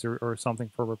candies or something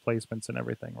for replacements and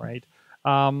everything, right?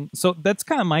 So that's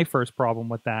kind of my first problem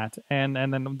with that. And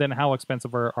then how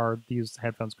expensive are these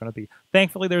headphones going to be?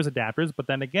 Thankfully, there's adapters, but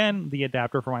then again, the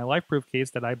adapter for my LifeProof case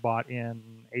that I bought in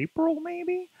April,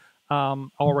 maybe.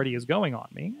 Already is going on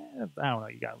me. I don't know.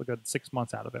 You got a good 6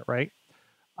 months out of it, right?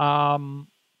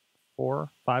 4,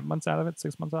 5 months out of it,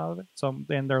 6 months out of it. So,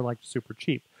 and they're like super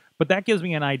cheap. But that gives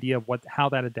me an idea of how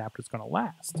that adapter is going to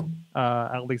last,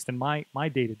 at least in my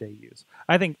day-to-day use.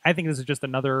 I think this is just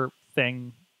another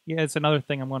thing. Yeah, it's another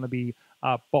thing I'm going to be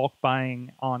bulk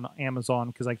buying on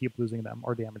Amazon because I keep losing them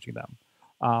or damaging them,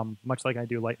 much like I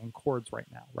do lightning cords right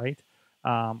now, right?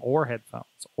 Or headphones,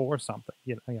 or something,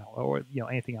 or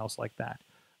anything else like that.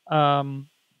 I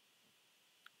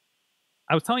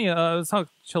was telling you, I was talking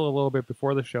to Chill a little bit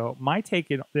before the show. My take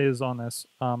is on this.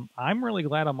 I'm really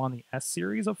glad I'm on the S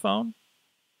series of phone.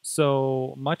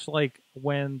 So much like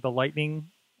when the Lightning,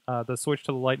 the switch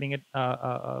to the Lightning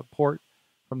port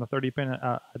from the 30-pin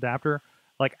adapter,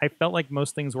 like I felt like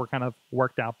most things were kind of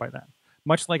worked out by then.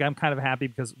 Much like I'm kind of happy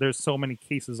because there's so many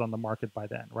cases on the market by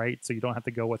then, right? So you don't have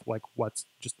to go with like what's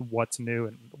new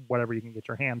and whatever you can get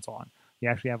your hands on. You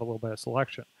actually have a little bit of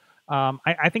selection.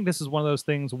 I think this is one of those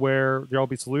things where there will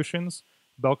be solutions.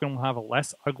 Belkin will have a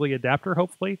less ugly adapter,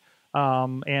 hopefully,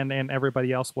 and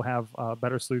everybody else will have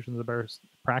better solutions and better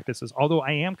practices. Although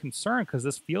I am concerned because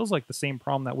this feels like the same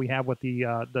problem that we have with the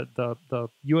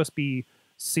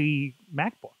USB-C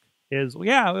MacBook. Is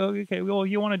okay. Well,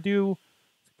 you want to do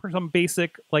for some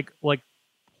basic like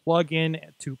plug in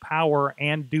to power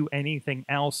and do anything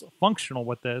else functional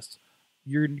with this,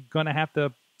 you're gonna have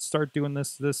to start doing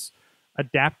this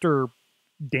adapter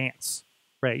dance,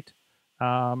 right?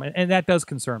 And that does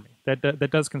concern me.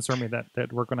 That does concern me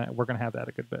that we're gonna have that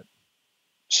a good bit.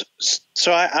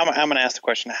 So I'm gonna ask the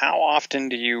question: how often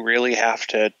do you really have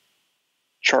to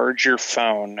charge your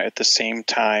phone at the same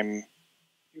time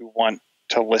you want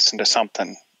to listen to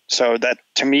something? So that,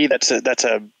 to me, that's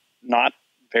a not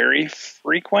very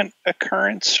frequent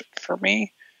occurrence for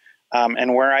me.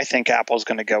 And where I think Apple's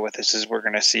going to go with this is we're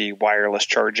going to see wireless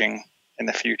charging in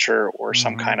the future, or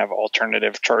some kind of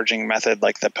alternative charging method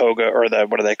like the Pogo, or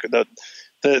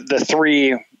the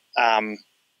three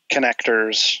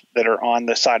connectors that are on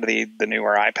the side of the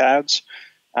newer iPads.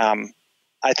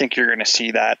 I think you're going to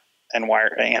see that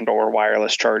or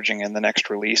wireless charging in the next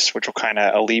release, which will kind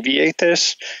of alleviate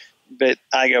this. But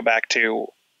I go back to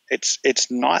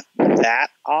it's not that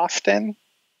often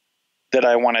that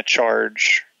I want to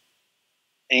charge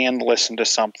and listen to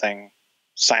something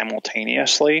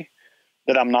simultaneously.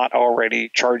 that I'm not already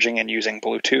charging and using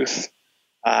Bluetooth.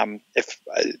 If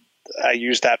I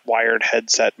use that wired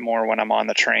headset more when I'm on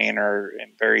the train or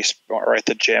or at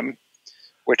the gym,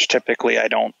 which typically I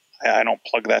don't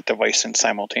plug that device in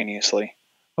simultaneously.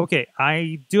 Okay,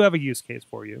 I do have a use case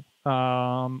for you.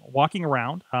 Walking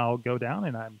around, I'll go down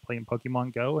and I'm playing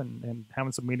Pokemon Go and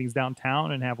having some meetings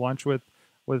downtown and have lunch with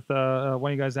one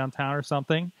of you guys downtown or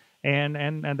something,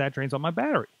 and that drains on my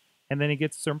battery. And then it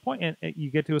gets a certain point, and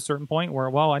you get to a certain point where,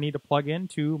 well, I need to plug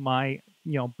into my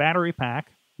battery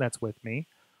pack that's with me,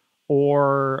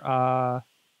 or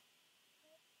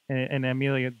and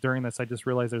Amelia, during this, I just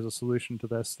realized there's a solution to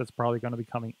this that's probably going to be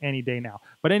coming any day now.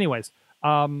 But anyways,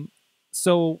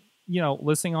 so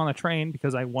listening on a train,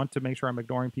 because I want to make sure I'm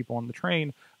ignoring people on the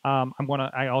train.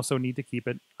 I also need to keep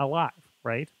it alive,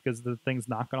 right? Because the thing's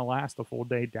not going to last a full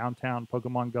day downtown,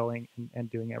 Pokemon going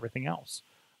and doing everything else.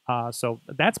 So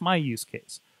that's my use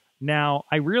case. Now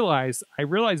I realized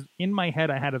in my head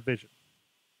I had a vision,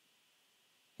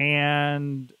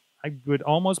 and I would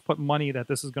almost put money that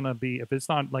this is going to be, if it's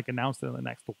not like announced in the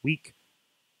next week,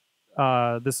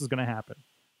 this is going to happen.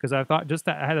 Because I thought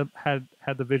I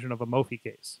had the vision of a Mophie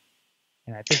case,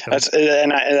 and I think I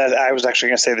was actually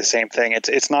going to say the same thing.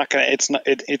 It's not going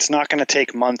to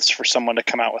take months for someone to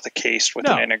come out with a case with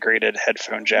an integrated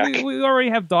headphone jack. We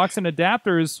already have docks and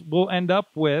adapters. We'll end up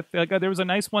with there was a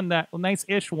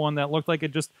nice-ish one that looked like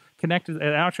it just connected.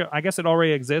 Actually, I guess it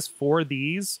already exists for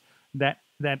these that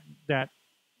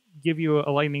give you a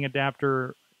lightning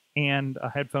adapter and a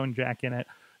headphone jack in it.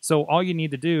 So all you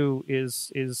need to do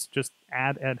is just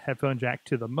add a headphone jack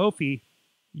to the Mophie.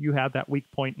 You have that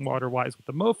weak point water-wise with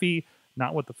the Mophie,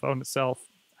 not with the phone itself.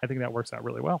 I think that works out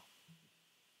really well.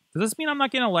 Does this mean I'm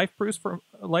not getting a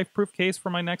life-proof case for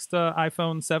my next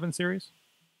iPhone 7 series?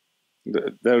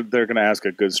 They're going to ask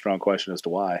a good, strong question as to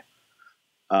why.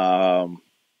 Yeah,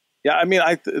 I mean,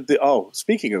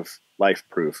 speaking of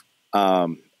life-proof,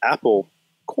 Apple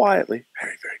quietly,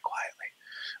 very, very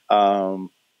quietly,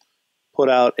 put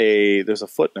out there's a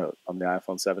footnote on the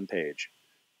iPhone 7 page.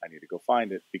 I need to go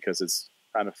find it because it's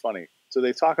kind of funny. So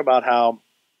they talk about how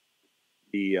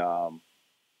the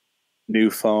new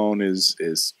phone is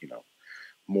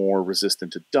more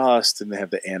resistant to dust, and they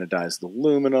have the anodized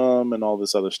aluminum and all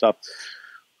this other stuff.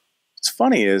 What's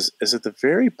funny is at the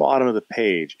very bottom of the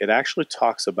page, it actually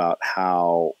talks about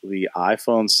how the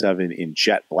iPhone 7 in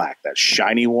jet black, that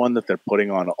shiny one that they're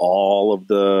putting on all of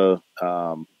the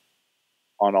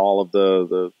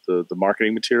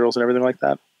marketing materials and everything like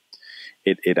that,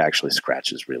 it actually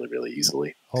scratches really, really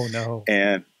easily. Oh no.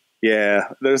 And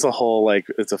yeah, there's a whole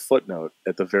it's a footnote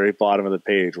at the very bottom of the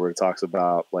page where it talks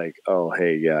about oh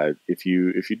hey, yeah, if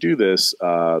you do this,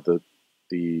 the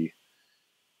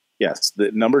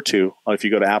number 2, if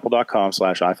you go to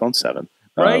apple.com/iPhone 7,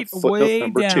 right,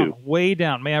 way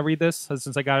down. May I read this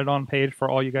since I got it on page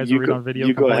for all you guys to read on video?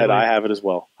 You go ahead. I have it as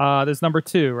well. There's number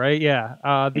 2, right? Yeah.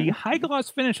 The high gloss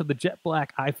finish of the jet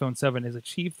black iPhone 7 is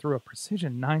achieved through a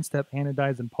precision 9-step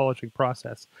anodized and polishing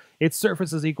process. Its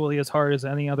surface is equally as hard as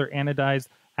any other anodized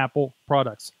Apple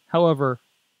products. However,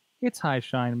 its high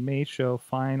shine may show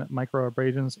fine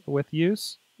microabrasions with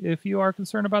use. If you are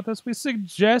concerned about this, we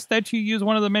suggest that you use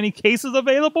one of the many cases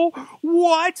available.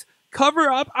 What? Cover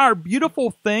up our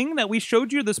beautiful thing that we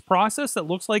showed you, this process that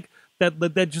looks like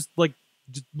that just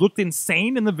looked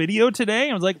insane in the video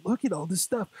today. I was like, look at all this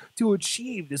stuff to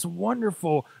achieve this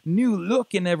wonderful new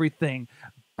look and everything.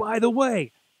 By the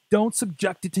way, don't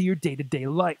subject it to your day-to-day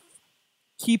life.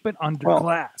 Keep it under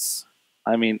glass.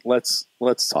 I mean, let's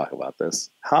talk about this.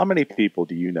 How many people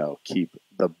do you know keep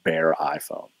the bare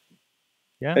iPhone?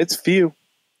 Yeah, it's few,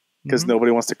 because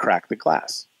nobody wants to crack the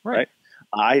glass. Right.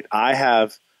 I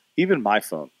have even my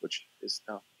phone, which is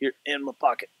now here in my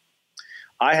pocket.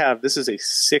 This is a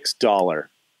 $6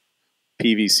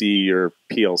 PVC or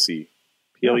PLC,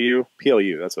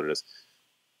 PLU. That's what it is.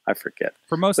 I forget.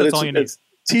 For most, that's all you need. It's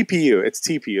TPU. It's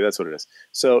TPU. That's what it is.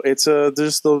 So it's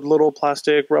just the little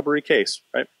plastic rubbery case,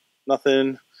 right?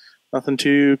 Nothing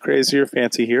too crazy or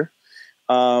fancy here.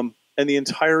 And the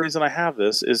entire reason I have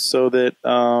this is so that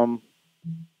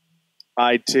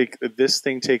this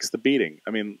thing takes the beating.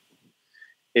 I mean,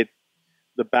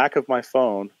 the back of my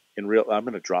phone I'm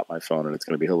going to drop my phone and it's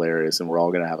going to be hilarious and we're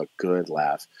all going to have a good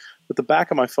laugh. But the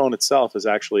back of my phone itself is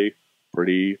actually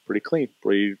pretty clean,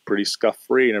 pretty scuff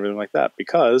free and everything like that,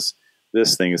 because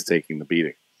this thing is taking the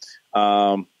beating.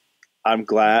 I'm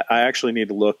glad. I actually need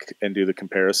to look and do the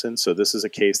comparison. So this is a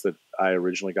case that I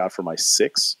originally got for my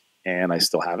 6, and I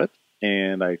still have it,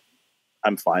 and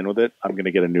I'm fine with it. I'm going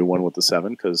to get a new one with the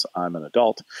 7 because I'm an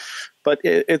adult. But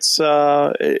it's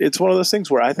one of those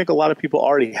things where I think a lot of people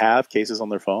already have cases on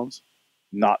their phones,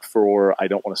 not for I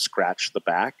don't want to scratch the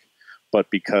back, but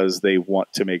because they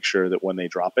want to make sure that when they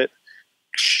drop it,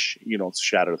 you don't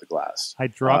shatter the glass. I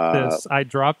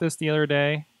dropped this the other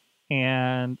day,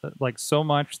 and like so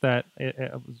much that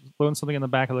it was loading something in the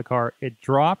back of the car. It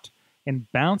dropped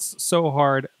and bounced so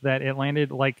hard that it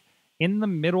landed like in the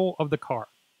middle of the car.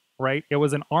 Right, it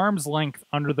was an arm's length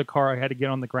under the car. I had to get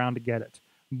on the ground to get it.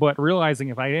 But realizing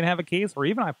if I didn't have a case, or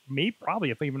even probably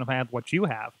if I had what you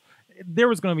have, there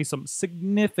was going to be some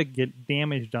significant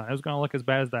damage done. It was going to look as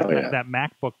bad as that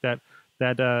MacBook that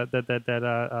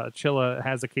Chilla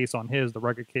has a case on his, the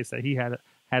rugged case that he had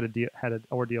an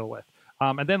ordeal with.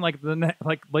 And then like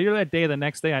later that day, the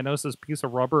next day, I noticed this piece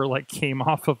of rubber like came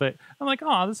off of it. I'm like,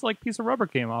 oh, this like piece of rubber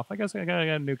came off. I guess I got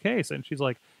a new case. And she's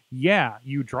like, yeah,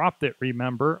 you dropped it,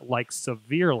 remember, like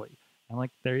severely. I'm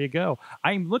like, there you go.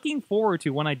 I'm looking forward to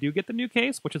when I do get the new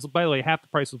case, which is, by the way, half the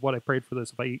price of what I paid for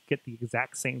this if I get the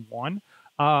exact same one.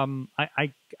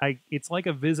 It's like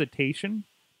a visitation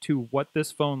to what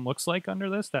this phone looks like under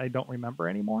this that I don't remember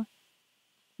anymore.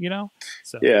 You know?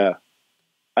 So yeah.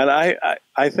 And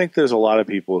I think there's a lot of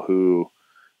people who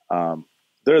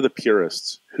they're the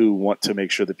purists who want to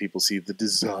make sure that people see the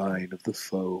design of the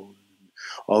phone,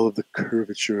 all of the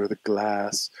curvature of the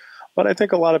glass. But I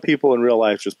think a lot of people in real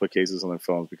life just put cases on their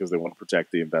phones because they want to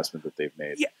protect the investment that they've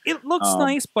made. Yeah, it looks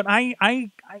nice, but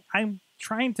I'm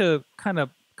trying to kind of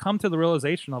come to the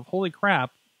realization of, holy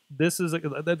crap, this is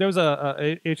there's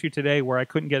a issue today where I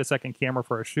couldn't get a second camera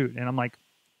for a shoot, and I'm like,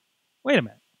 wait a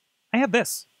minute, I have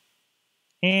this,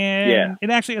 and it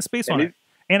actually has space on it.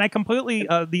 And I completely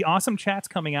the awesome chat's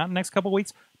coming out in the next couple of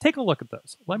weeks. Take a look at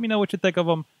those. Let me know what you think of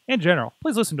them in general.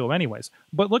 Please listen to them anyways.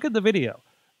 But look at the video.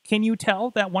 Can you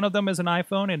tell that one of them is an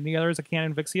iPhone and the other is a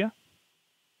Canon Vixia?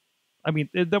 I mean,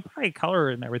 the probably color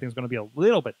and everything's going to be a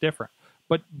little bit different.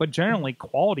 But generally,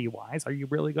 quality-wise, are you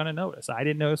really going to notice? I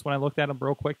didn't notice when I looked at them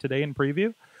real quick today in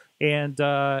preview. And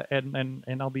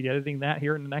I'll be editing that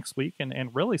here in the next week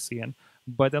and really seeing.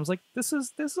 But I was like, this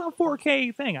is a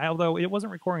 4K thing. Although it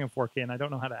wasn't recording in 4K, and I don't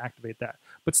know how to activate that.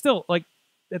 But still, like,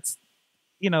 it's,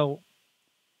 you know,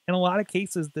 in a lot of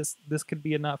cases, this could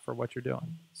be enough for what you're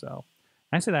doing. So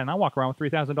I say that, and I walk around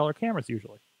with $3,000 cameras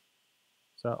usually.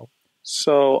 So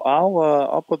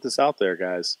I'll put this out there,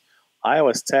 guys.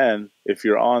 iOS 10, if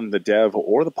you're on the dev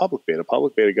or the public beta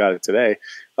got it today.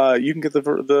 You can get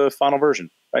the final version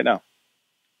right now.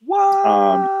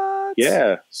 What?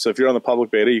 Yeah. So if you're on the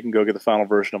public beta, you can go get the final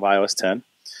version of iOS 10.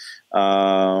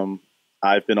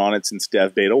 I've been on it since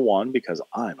Dev Beta 1 because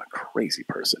I'm a crazy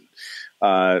person.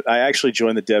 I actually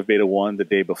joined the Dev Beta 1 the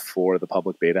day before the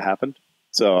public beta happened,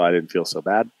 so I didn't feel so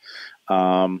bad.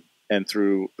 And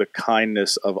through the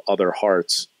kindness of other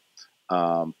hearts,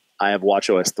 I have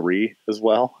WatchOS 3 as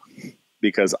well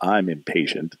because I'm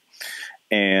impatient.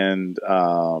 And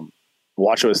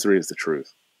WatchOS 3 is the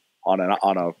truth.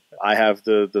 I have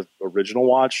the original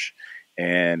watch,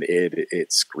 and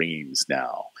it screams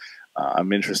now.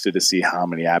 I'm interested to see how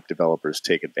many app developers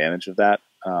take advantage of that.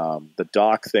 The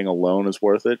dock thing alone is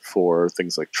worth it for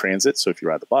things like transit. So if you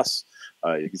ride the bus,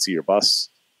 you can see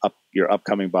your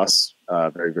upcoming bus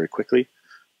very, very quickly.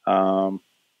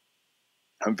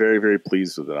 I'm very, very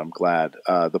pleased with it. I'm glad.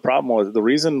 The problem was the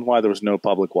reason why there was no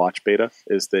public watch beta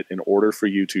is that in order for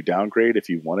you to downgrade, if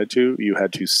you wanted to, you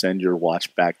had to send your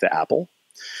watch back to Apple.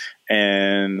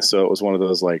 And so it was one of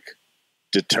those like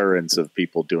deterrents of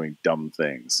people doing dumb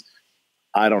things.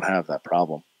 I don't have that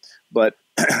problem, but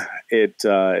I've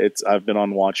been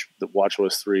on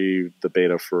WatchOS 3, the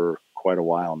beta for quite a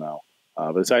while now,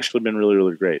 but it's actually been really,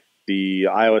 really great. The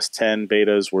iOS 10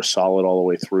 betas were solid all the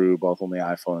way through, both on the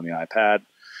iPhone and the iPad.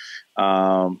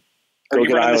 Go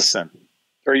get iOS 10.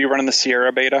 Are you running the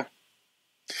Sierra beta?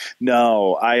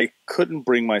 No, I couldn't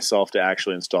bring myself to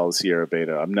actually install the Sierra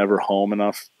beta. I'm never home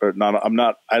enough,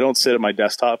 I don't sit at my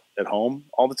desktop at home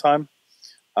all the time.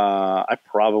 I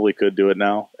probably could do it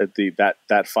now.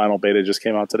 That final beta just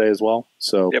came out today as well.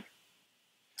 So yep.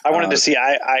 I wanted to see.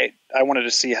 I wanted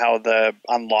to see how the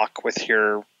unlock with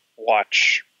your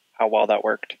watch, how well that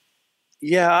worked.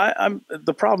 Yeah,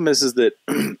 the problem is that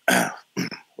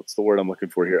what's the word I'm looking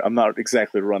for here? I'm not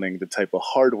exactly running the type of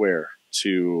hardware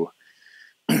to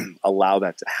allow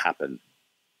that to happen.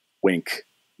 Wink,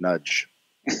 nudge.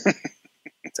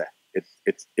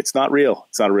 It's not real.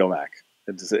 It's not a real Mac.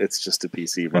 It's just a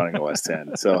PC running OS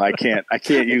 10. So I can't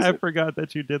use it. I forgot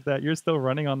that you did that. You're still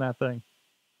running on that thing.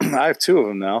 I have two of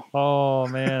them now. Oh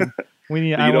man.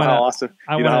 You know how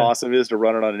awesome it is to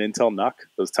run it on an Intel NUC,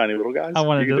 those tiny little guys? You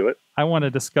can do it. I want to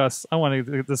discuss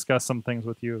some things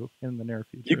with you in the near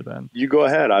future. You go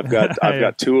ahead. I've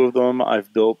got two of them.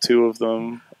 I've built two of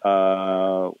them.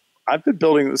 I've been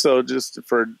building. So just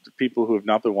for people who have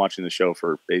not been watching the show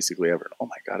for basically ever. Oh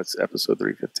my God, it's episode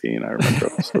 315. I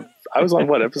remember. I was on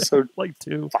what episode? Like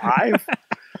 2. 5. I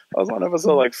was on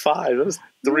episode like 5. It was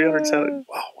 310.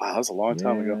 Wow, that was a long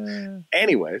time ago.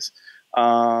 Anyways,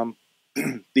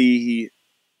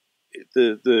 the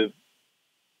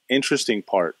interesting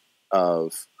part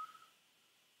of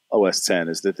OS 10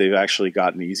 is that they've actually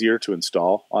gotten easier to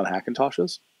install on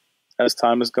Hackintoshes as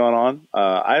time has gone on.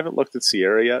 I haven't looked at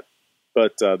Sierra yet,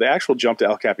 but the actual jump to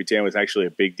El Capitan was actually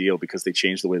a big deal because they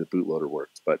changed the way the bootloader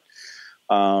worked. But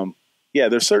yeah,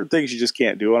 there's certain things you just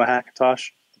can't do on a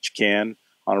Hackintosh that you can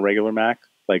on a regular Mac.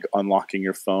 Like unlocking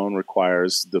your phone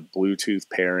requires the Bluetooth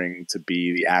pairing to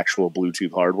be the actual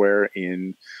Bluetooth hardware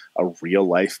in a real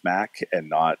life Mac and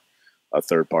not a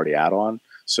third party add-on.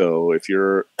 So if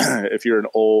you're an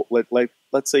old,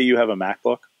 let's say you have a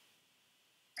MacBook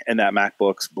and that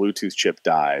MacBook's Bluetooth chip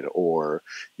died, or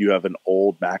you have an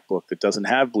old MacBook that doesn't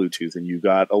have Bluetooth and you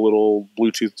got a little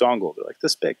Bluetooth dongle, they're like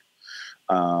this big.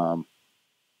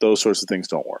 Those sorts of things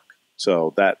don't work.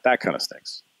 So that kind of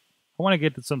stinks. I want to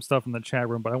get to some stuff in the chat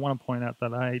room, but I want to point out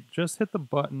that I just hit the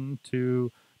button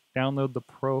to download the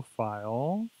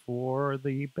profile for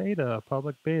the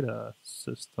public beta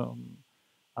system.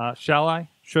 Shall I?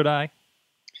 Should I?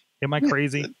 Am I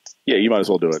crazy? Yeah, you might as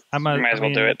well do it. You might as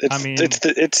well do it.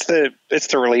 It's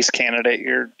the release candidate.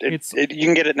 You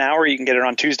can get it now, or you can get it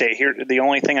on Tuesday. Here, the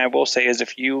only thing I will say is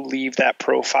if you leave that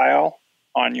profile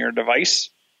on your device,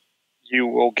 you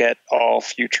will get all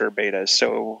future betas.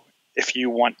 So if you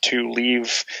want to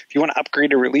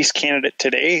upgrade a release candidate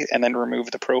today and then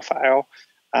remove the profile,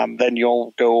 then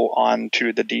you'll go on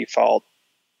to the default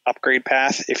upgrade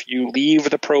path. If you leave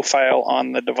the profile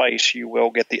on the device, you will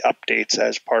get the updates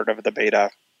as part of the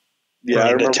beta. Yeah,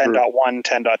 I remember 10.1,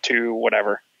 10.2,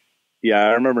 whatever. Yeah,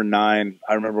 I remember 9.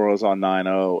 I remember I was on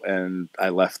 9.0 and I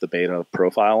left the beta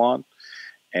profile on,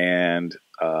 and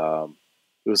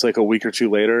it was like a week or two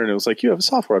later, and it was like, you have a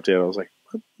software update. I was like,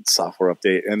 what software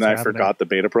update? And I forgot the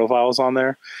beta profile was on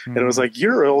there, and it was like,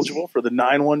 you're eligible for the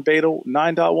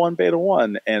 9.1 beta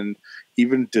 1, and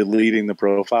even deleting the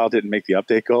profile didn't make the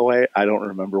update go away. I don't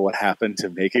remember what happened to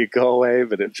make it go away,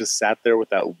 but it just sat there with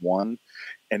that 1.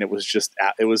 And it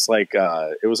was like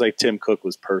Tim Cook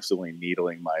was personally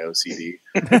needling my OCD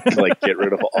to like get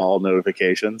rid of all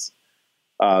notifications.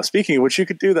 Speaking of which, you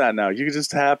could do that now. You could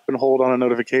just tap and hold on a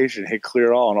notification, hit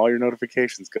clear all, and all your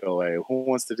notifications go away. Who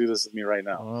wants to do this with me right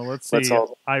now? Well, let's see.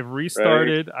 I've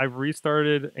restarted,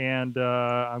 and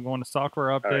I'm going to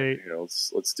software update. Right, here,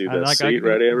 let's do this.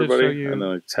 Ready, everybody? And then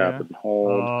I tap and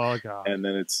hold. Oh, God. And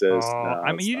then it says, no,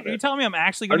 I mean, you're telling me I'm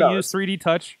actually going to use 3D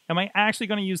Touch? Am I actually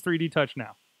going to use 3D Touch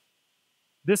now?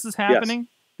 This is happening? Yes.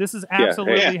 This is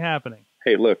absolutely happening.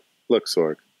 Hey, look,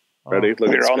 Sorg. Ready? Look,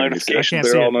 they're all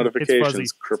notifications. They're all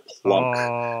notifications.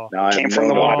 Kerplunk. Now came from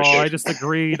the watch. I just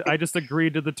agreed. I just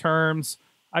agreed to the terms.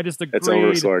 I just agreed. It's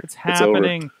over, Sorg. It's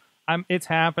happening. It's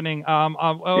happening.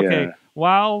 Okay. Yeah.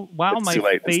 While it's my too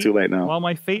late. fate, it's too late now. While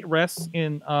my fate rests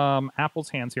in Apple's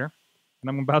hands here, and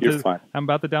I'm about to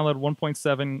download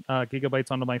 1.7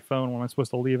 gigabytes onto my phone when I'm supposed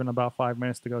to leave in about 5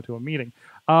 minutes to go to a meeting.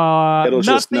 It'll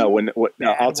just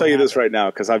I'll tell you this right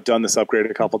now, because I've done this upgrade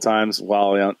a couple times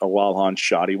while on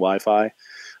shoddy Wi-Fi.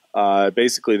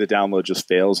 Basically, the download just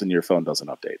fails and your phone doesn't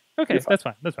update. Okay, that's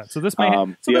fine. So this might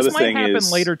happen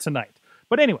later tonight.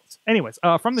 But anyways,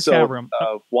 from the chat room,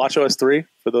 WatchOS 3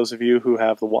 for those of you who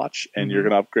have the watch and you're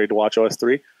going to upgrade to WatchOS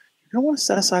 3, you're going to want to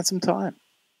set aside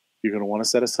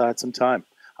some time.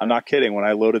 I'm not kidding. When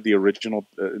I loaded the original,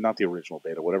 not the original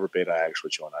beta, whatever beta I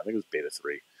actually joined, I think it was beta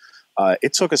 3.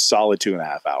 It took a solid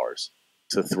 2.5 hours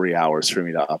to 3 hours for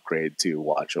me to upgrade to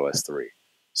WatchOS 3.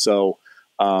 So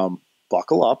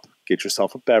buckle up, get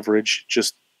yourself a beverage,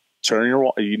 just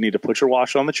you need to put your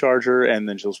watch on the charger and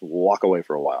then just walk away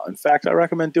for a while. In fact, I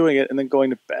recommend doing it and then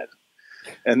going to bed.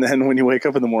 And then when you wake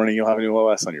up in the morning, you'll have a new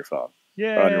OS on your phone.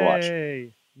 Yay! Or on your watch.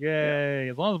 Yay!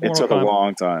 As long as it took a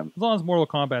long time. As long as Mortal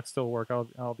Kombat still work,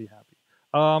 I'll be happy.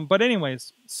 But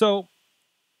anyways, so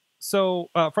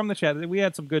from the chat, we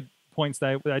had some good points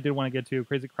that I did want to get to.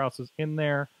 Crazy Kraus is in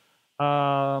there,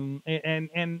 and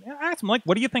I asked him, like,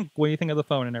 what do you think? What do you think of the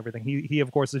phone and everything? He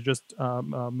of course has just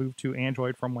moved to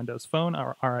Android from Windows Phone,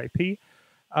 or RIP, in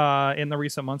the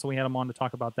recent months, and we had him on to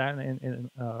talk about that in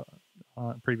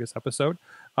previous episode.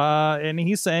 And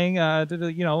he's saying,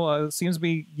 seems to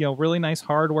be really nice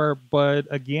hardware, but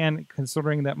again,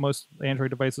 considering that most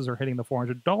Android devices are hitting the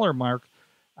 $400 mark,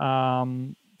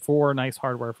 for nice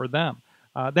hardware for them.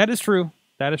 That is true.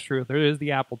 There is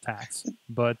the Apple tax,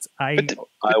 but Samsung's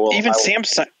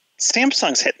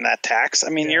hitting that tax. I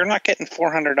mean, you're not getting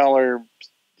 $400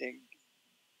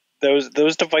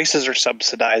 those devices are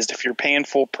subsidized. If you're paying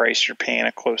full price, you're paying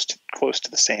a close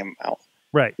to the same amount.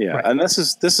 Right. Yeah, right. and this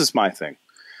is my thing.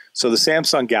 So the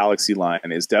Samsung Galaxy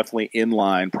line is definitely in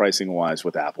line pricing wise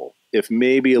with Apple. If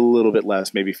maybe a little bit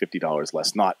less, maybe $50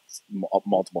 less, not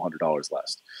multiple $100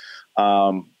 less.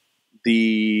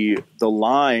 The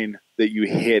line that you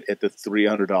hit at the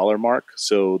 $300 mark.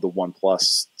 So the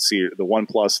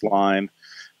OnePlus line.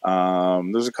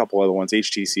 There's a couple other ones.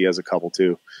 HTC has a couple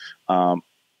too.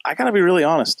 I gotta be really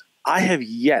honest. I have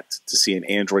yet to see an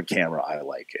Android camera I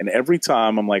like. And every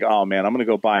time I'm like, oh man, I'm going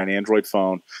to go buy an Android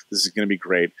phone. This is going to be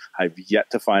great. I've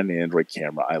yet to find an Android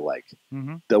camera I like.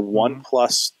 Mm-hmm. The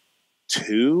OnePlus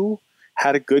 2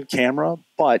 had a good camera,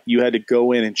 but you had to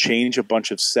go in and change a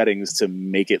bunch of settings to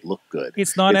make it look good.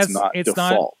 It's not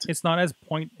default. It's not as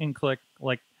point and click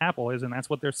like Apple is, and that's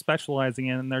what they're specializing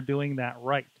in, and they're doing that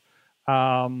right.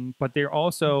 But they're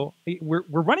also we're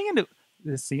running into.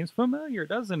 This seems familiar,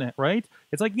 doesn't it? Right?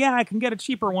 It's like, yeah, I can get a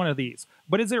cheaper one of these,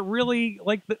 but is it really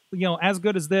like as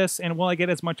good as this? And will I get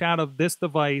as much out of this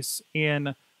device in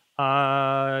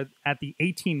at the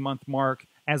 18-month mark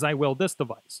as I will this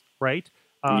device? Right?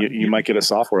 You might get a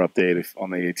software update on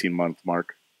the 18-month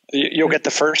mark. You'll get the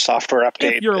first software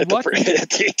update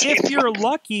if you're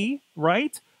lucky,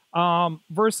 right?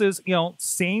 Versus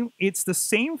it's the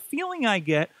same feeling I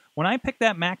get when I pick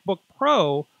that MacBook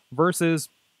Pro versus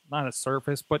not a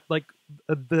Surface, but like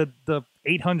the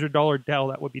 $800 Dell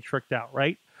that would be tricked out,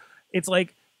 right? It's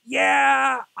like,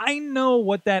 yeah, I know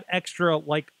what that extra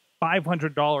like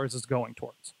 $500 is going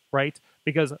towards, right?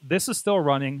 Because this is still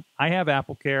running. I have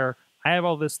Apple Care. I have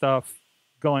all this stuff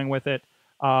going with it,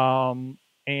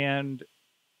 and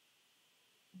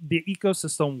the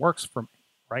ecosystem works for me,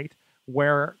 right?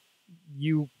 Where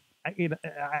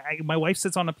my wife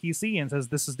sits on a PC and says,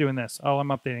 "This is doing this." Oh, I'm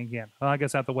updating again. Oh, I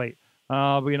guess I have to wait.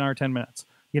 It'll be another 10 minutes.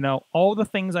 All the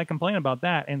things I complain about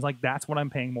that, and it's like that's what I'm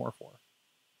paying more for.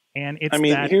 And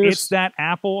it's that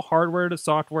Apple hardware to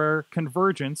software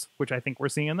convergence, which I think we're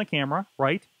seeing in the camera,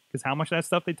 right? Because how much of that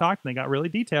stuff they talked and they got really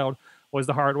detailed was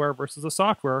the hardware versus the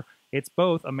software. It's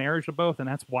both, a marriage of both, and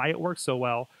that's why it works so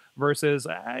well. Versus,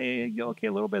 okay,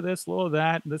 a little bit of this, a little of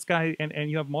that. This guy, and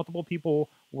you have multiple people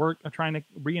trying to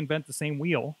reinvent the same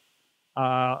wheel.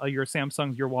 Your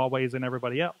Samsungs, your Huawei's, and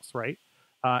everybody else, right?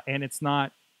 And it's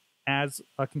not as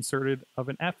a concerted of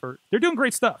an effort. They're doing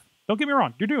great stuff. Don't get me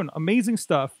wrong. They're doing amazing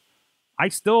stuff. I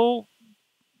still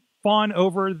fawn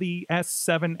over the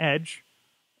S7 Edge,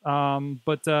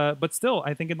 but still,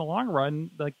 I think in the long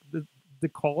run, like the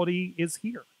quality is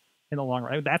here in the long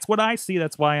run. That's what I see.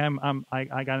 That's why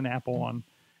I got an Apple on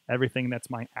everything. That's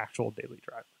my actual daily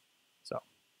driver. So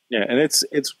yeah, and it's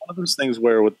one of those things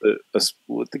where with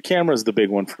the camera is the big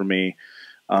one for me.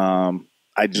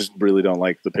 I just really don't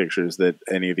like the pictures that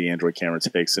any of the Android camera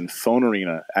takes. And Phone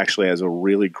Arena actually has a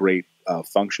really great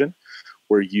function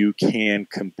where you can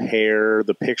compare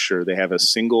the picture. They have a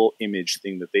single image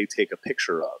thing that they take a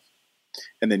picture of,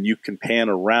 and then you can pan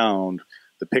around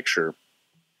the picture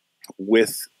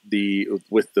with the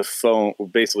phone.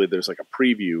 Basically, there's like a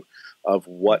preview of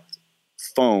what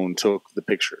phone took the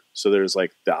picture. So there's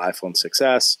like the iPhone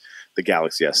 6S, the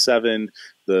Galaxy S7,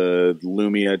 the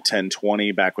Lumia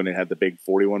 1020 back when it had the big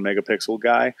 41 megapixel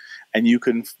guy, and you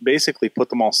can basically put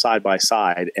them all side by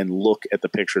side and look at the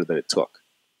picture that it took,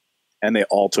 and they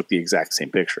all took the exact same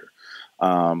picture,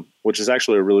 which is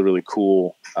actually a really, really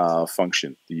cool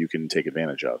function that you can take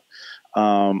advantage of.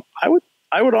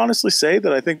 I would honestly say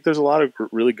that I think there's a lot of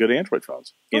really good Android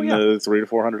phones in the $300 to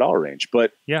 $400 range,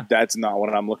 but that's not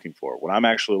what I'm looking for. What I'm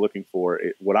actually looking for,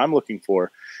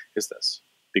 is this,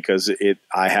 because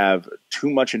I have too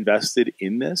much invested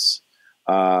in this.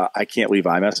 I can't leave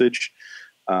iMessage.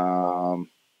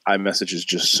 iMessage is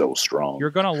just so strong. You're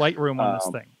going to Lightroom on this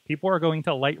thing. People are going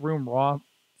to Lightroom raw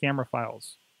camera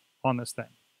files on this thing.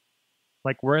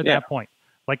 Like we're at that point.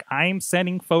 Like I'm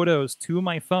sending photos to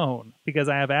my phone because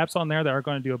I have apps on there that are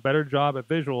going to do a better job at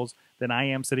visuals than I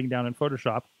am sitting down in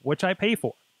Photoshop, which I pay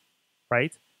for,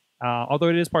 right? Although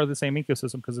it is part of the same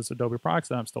ecosystem because it's Adobe products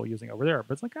that I'm still using over there.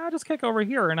 But it's like, just click over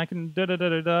here and I can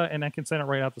and I can send it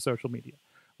right out to social media.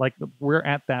 Like we're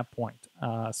at that point.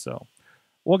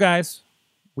 Well, guys,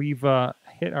 we've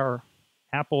hit our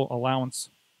Apple allowance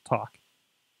talk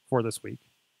for this week.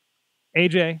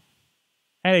 AJ,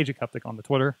 at AJ Kuptik on the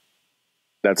Twitter.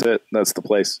 That's it. That's the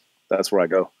place. That's where I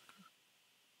go.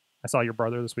 I saw your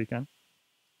brother this weekend.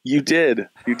 You did.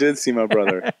 You did see my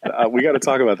brother. We got to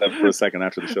talk about that for a second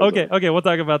after the show. Okay, we'll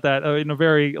talk about that in a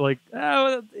very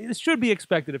it should be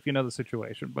expected if you know the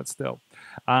situation, but still,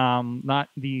 not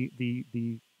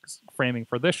the framing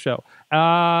for this show.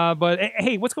 But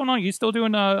hey, what's going on? You still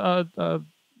doing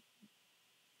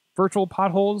first virtual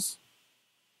potholes?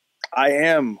 I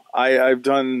am. I've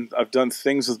done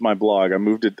things with my blog. I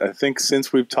moved it. I think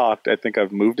since we've talked, I think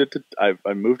I've moved it to.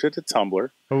 I moved it to Tumblr.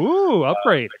 Ooh,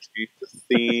 upgrade. I changed the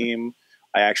theme.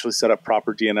 I actually set up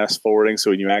proper DNS forwarding, so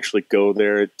when you actually go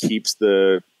there, it keeps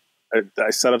the.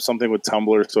 I set up something with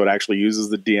Tumblr, so it actually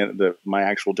uses my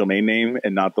actual domain name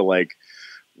and not the like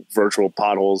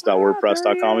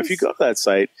virtualpotholes.wordpress.com. If you go to that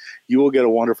site, you will get a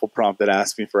wonderful prompt that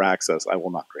asks me for access. I will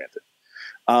not grant it.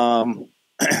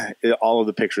 All of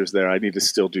the pictures there, I need to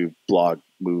still do blog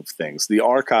move things. The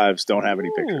archives don't have any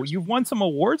pictures. You've won some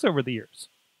awards over the years.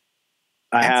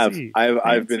 I have. I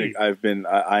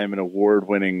am an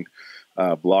award-winning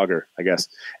blogger, I guess.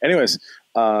 Anyways,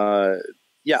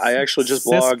 yeah, I actually just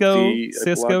blogged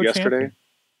yesterday champion.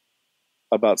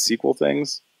 About sequel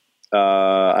things.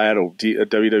 I had a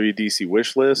WWDC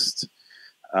wish list.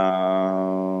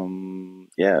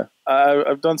 Yeah,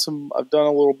 I've done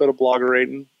a little bit of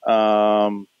bloggerating.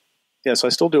 Yeah, so I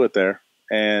still do it there.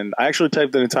 And I actually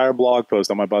typed an entire blog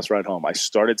post on my bus ride home. I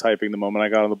started typing the moment I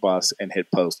got on the bus and hit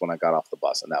post when I got off the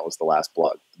bus, and that was last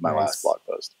blog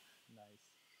post. Nice.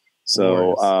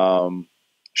 So,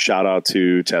 shout out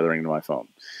to tethering to my phone.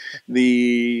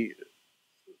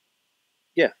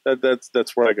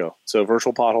 That's where I go. So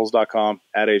virtualpotholes.com,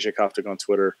 at AJ Koftik on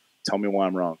Twitter. Tell me why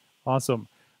I'm wrong. Awesome.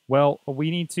 Well,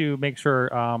 we need to make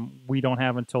sure we don't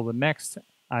have until the next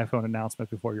iPhone announcement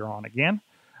before you're on again.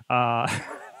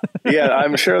 Yeah,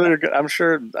 I'm sure there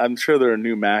are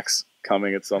new Macs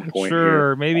coming at some point. Sure,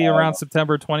 here. Maybe around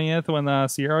September 20th when the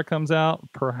Sierra comes out,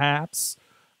 perhaps.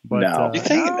 But no, you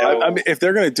think? I mean, if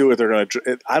they're going to do it, they're going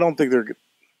to. I don't think they're.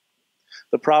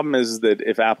 The problem is that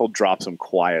if Apple drops them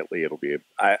quietly, it'll be.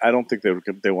 I don't think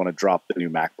they want to drop the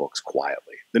new MacBooks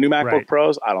quietly. The new MacBook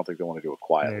Pros, I don't think they want to do it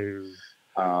quietly.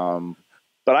 No.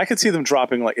 But I could see them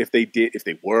dropping, like if they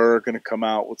were going to come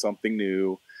out with something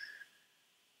new.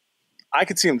 I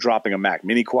could see them dropping a Mac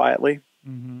Mini quietly.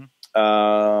 Mm-hmm.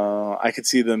 I could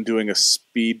see them doing a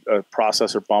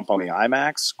processor bump on the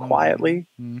iMacs quietly.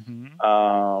 Mm-hmm.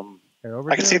 I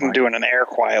could see them doing an Air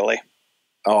quietly.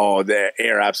 Oh, the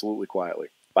Air absolutely quietly.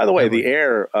 By the way, the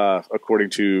Air,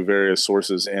 according to various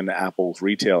sources in Apple's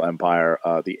retail empire,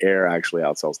 the Air actually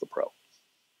outsells the Pro.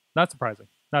 Not surprising.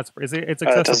 It's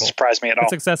accessible. That doesn't surprise me at all.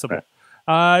 It's accessible. Okay.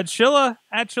 Chilla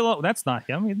at Chilla. That's not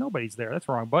him. Nobody's there. That's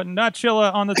the wrong button. Not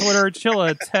Chilla on the Twitter.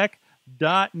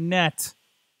 ChillaTech.net.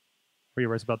 Were you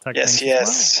worried about tech?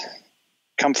 Yes. Well?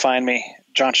 Come find me.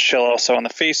 John Chilla also on the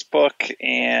Facebook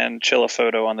and Chilla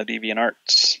Photo on the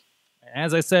DeviantArts.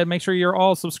 As I said, make sure you're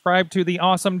all subscribed to the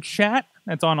Awesome Chat.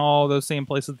 That's on all those same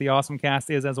places the AwesomeCast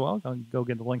is as well. Go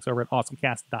get the links over at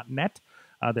AwesomeCast.net.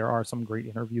 There are some great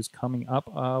interviews coming up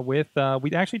with...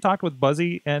 we actually talked with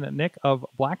Buzzy and Nick of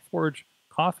Black Forge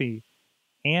Coffee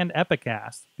and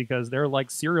Epicast because they're like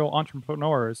serial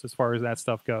entrepreneurs as far as that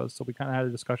stuff goes. So we kind of had a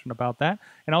discussion about that.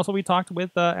 And also we talked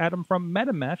with Adam from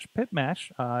MetaMesh,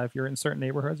 PitMesh. If you're in certain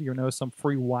neighborhoods, you know some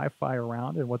free Wi-Fi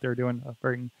around and what they're doing,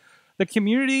 bringing the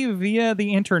community via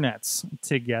the internets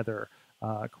together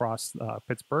across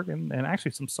Pittsburgh and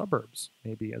actually some suburbs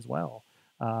maybe as well.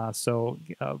 So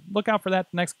look out for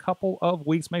that the next couple of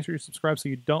weeks. Make sure you subscribe so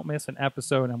you don't miss an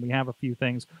episode. And we have a few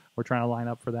things we're trying to line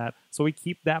up for that. So we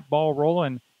keep that ball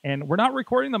rolling. And we're not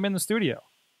recording them in the studio.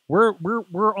 We're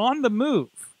on the move.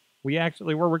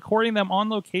 We're recording them on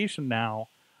location now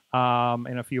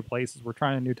in a few places. We're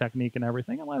trying a new technique and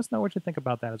everything. And let us know what you think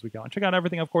about that as we go. And check out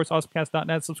everything, of course,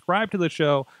 awesomecast.net. Subscribe to the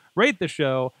show, rate the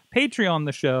show, Patreon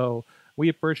the show. We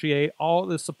appreciate all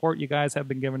the support you guys have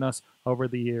been giving us over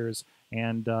the years.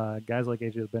 And guys like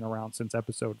AJ have been around since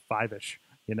episode 5-ish,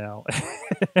 you know.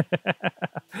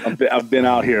 I've been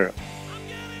out here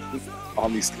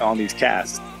on these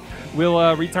casts.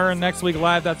 We'll return next week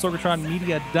live at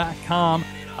sorgatronmedia.com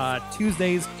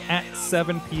Tuesdays at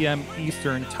 7 p.m.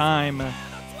 Eastern Time.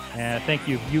 And thank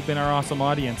you. You've been our awesome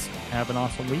audience. Have an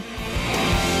awesome week.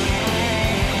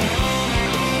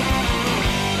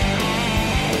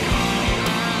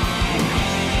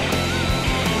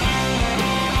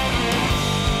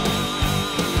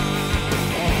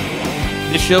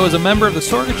 This show is a member of the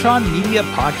Sorgatron Media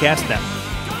Podcast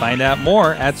Network. Find out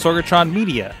more at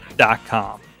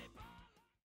sorgatronmedia.com.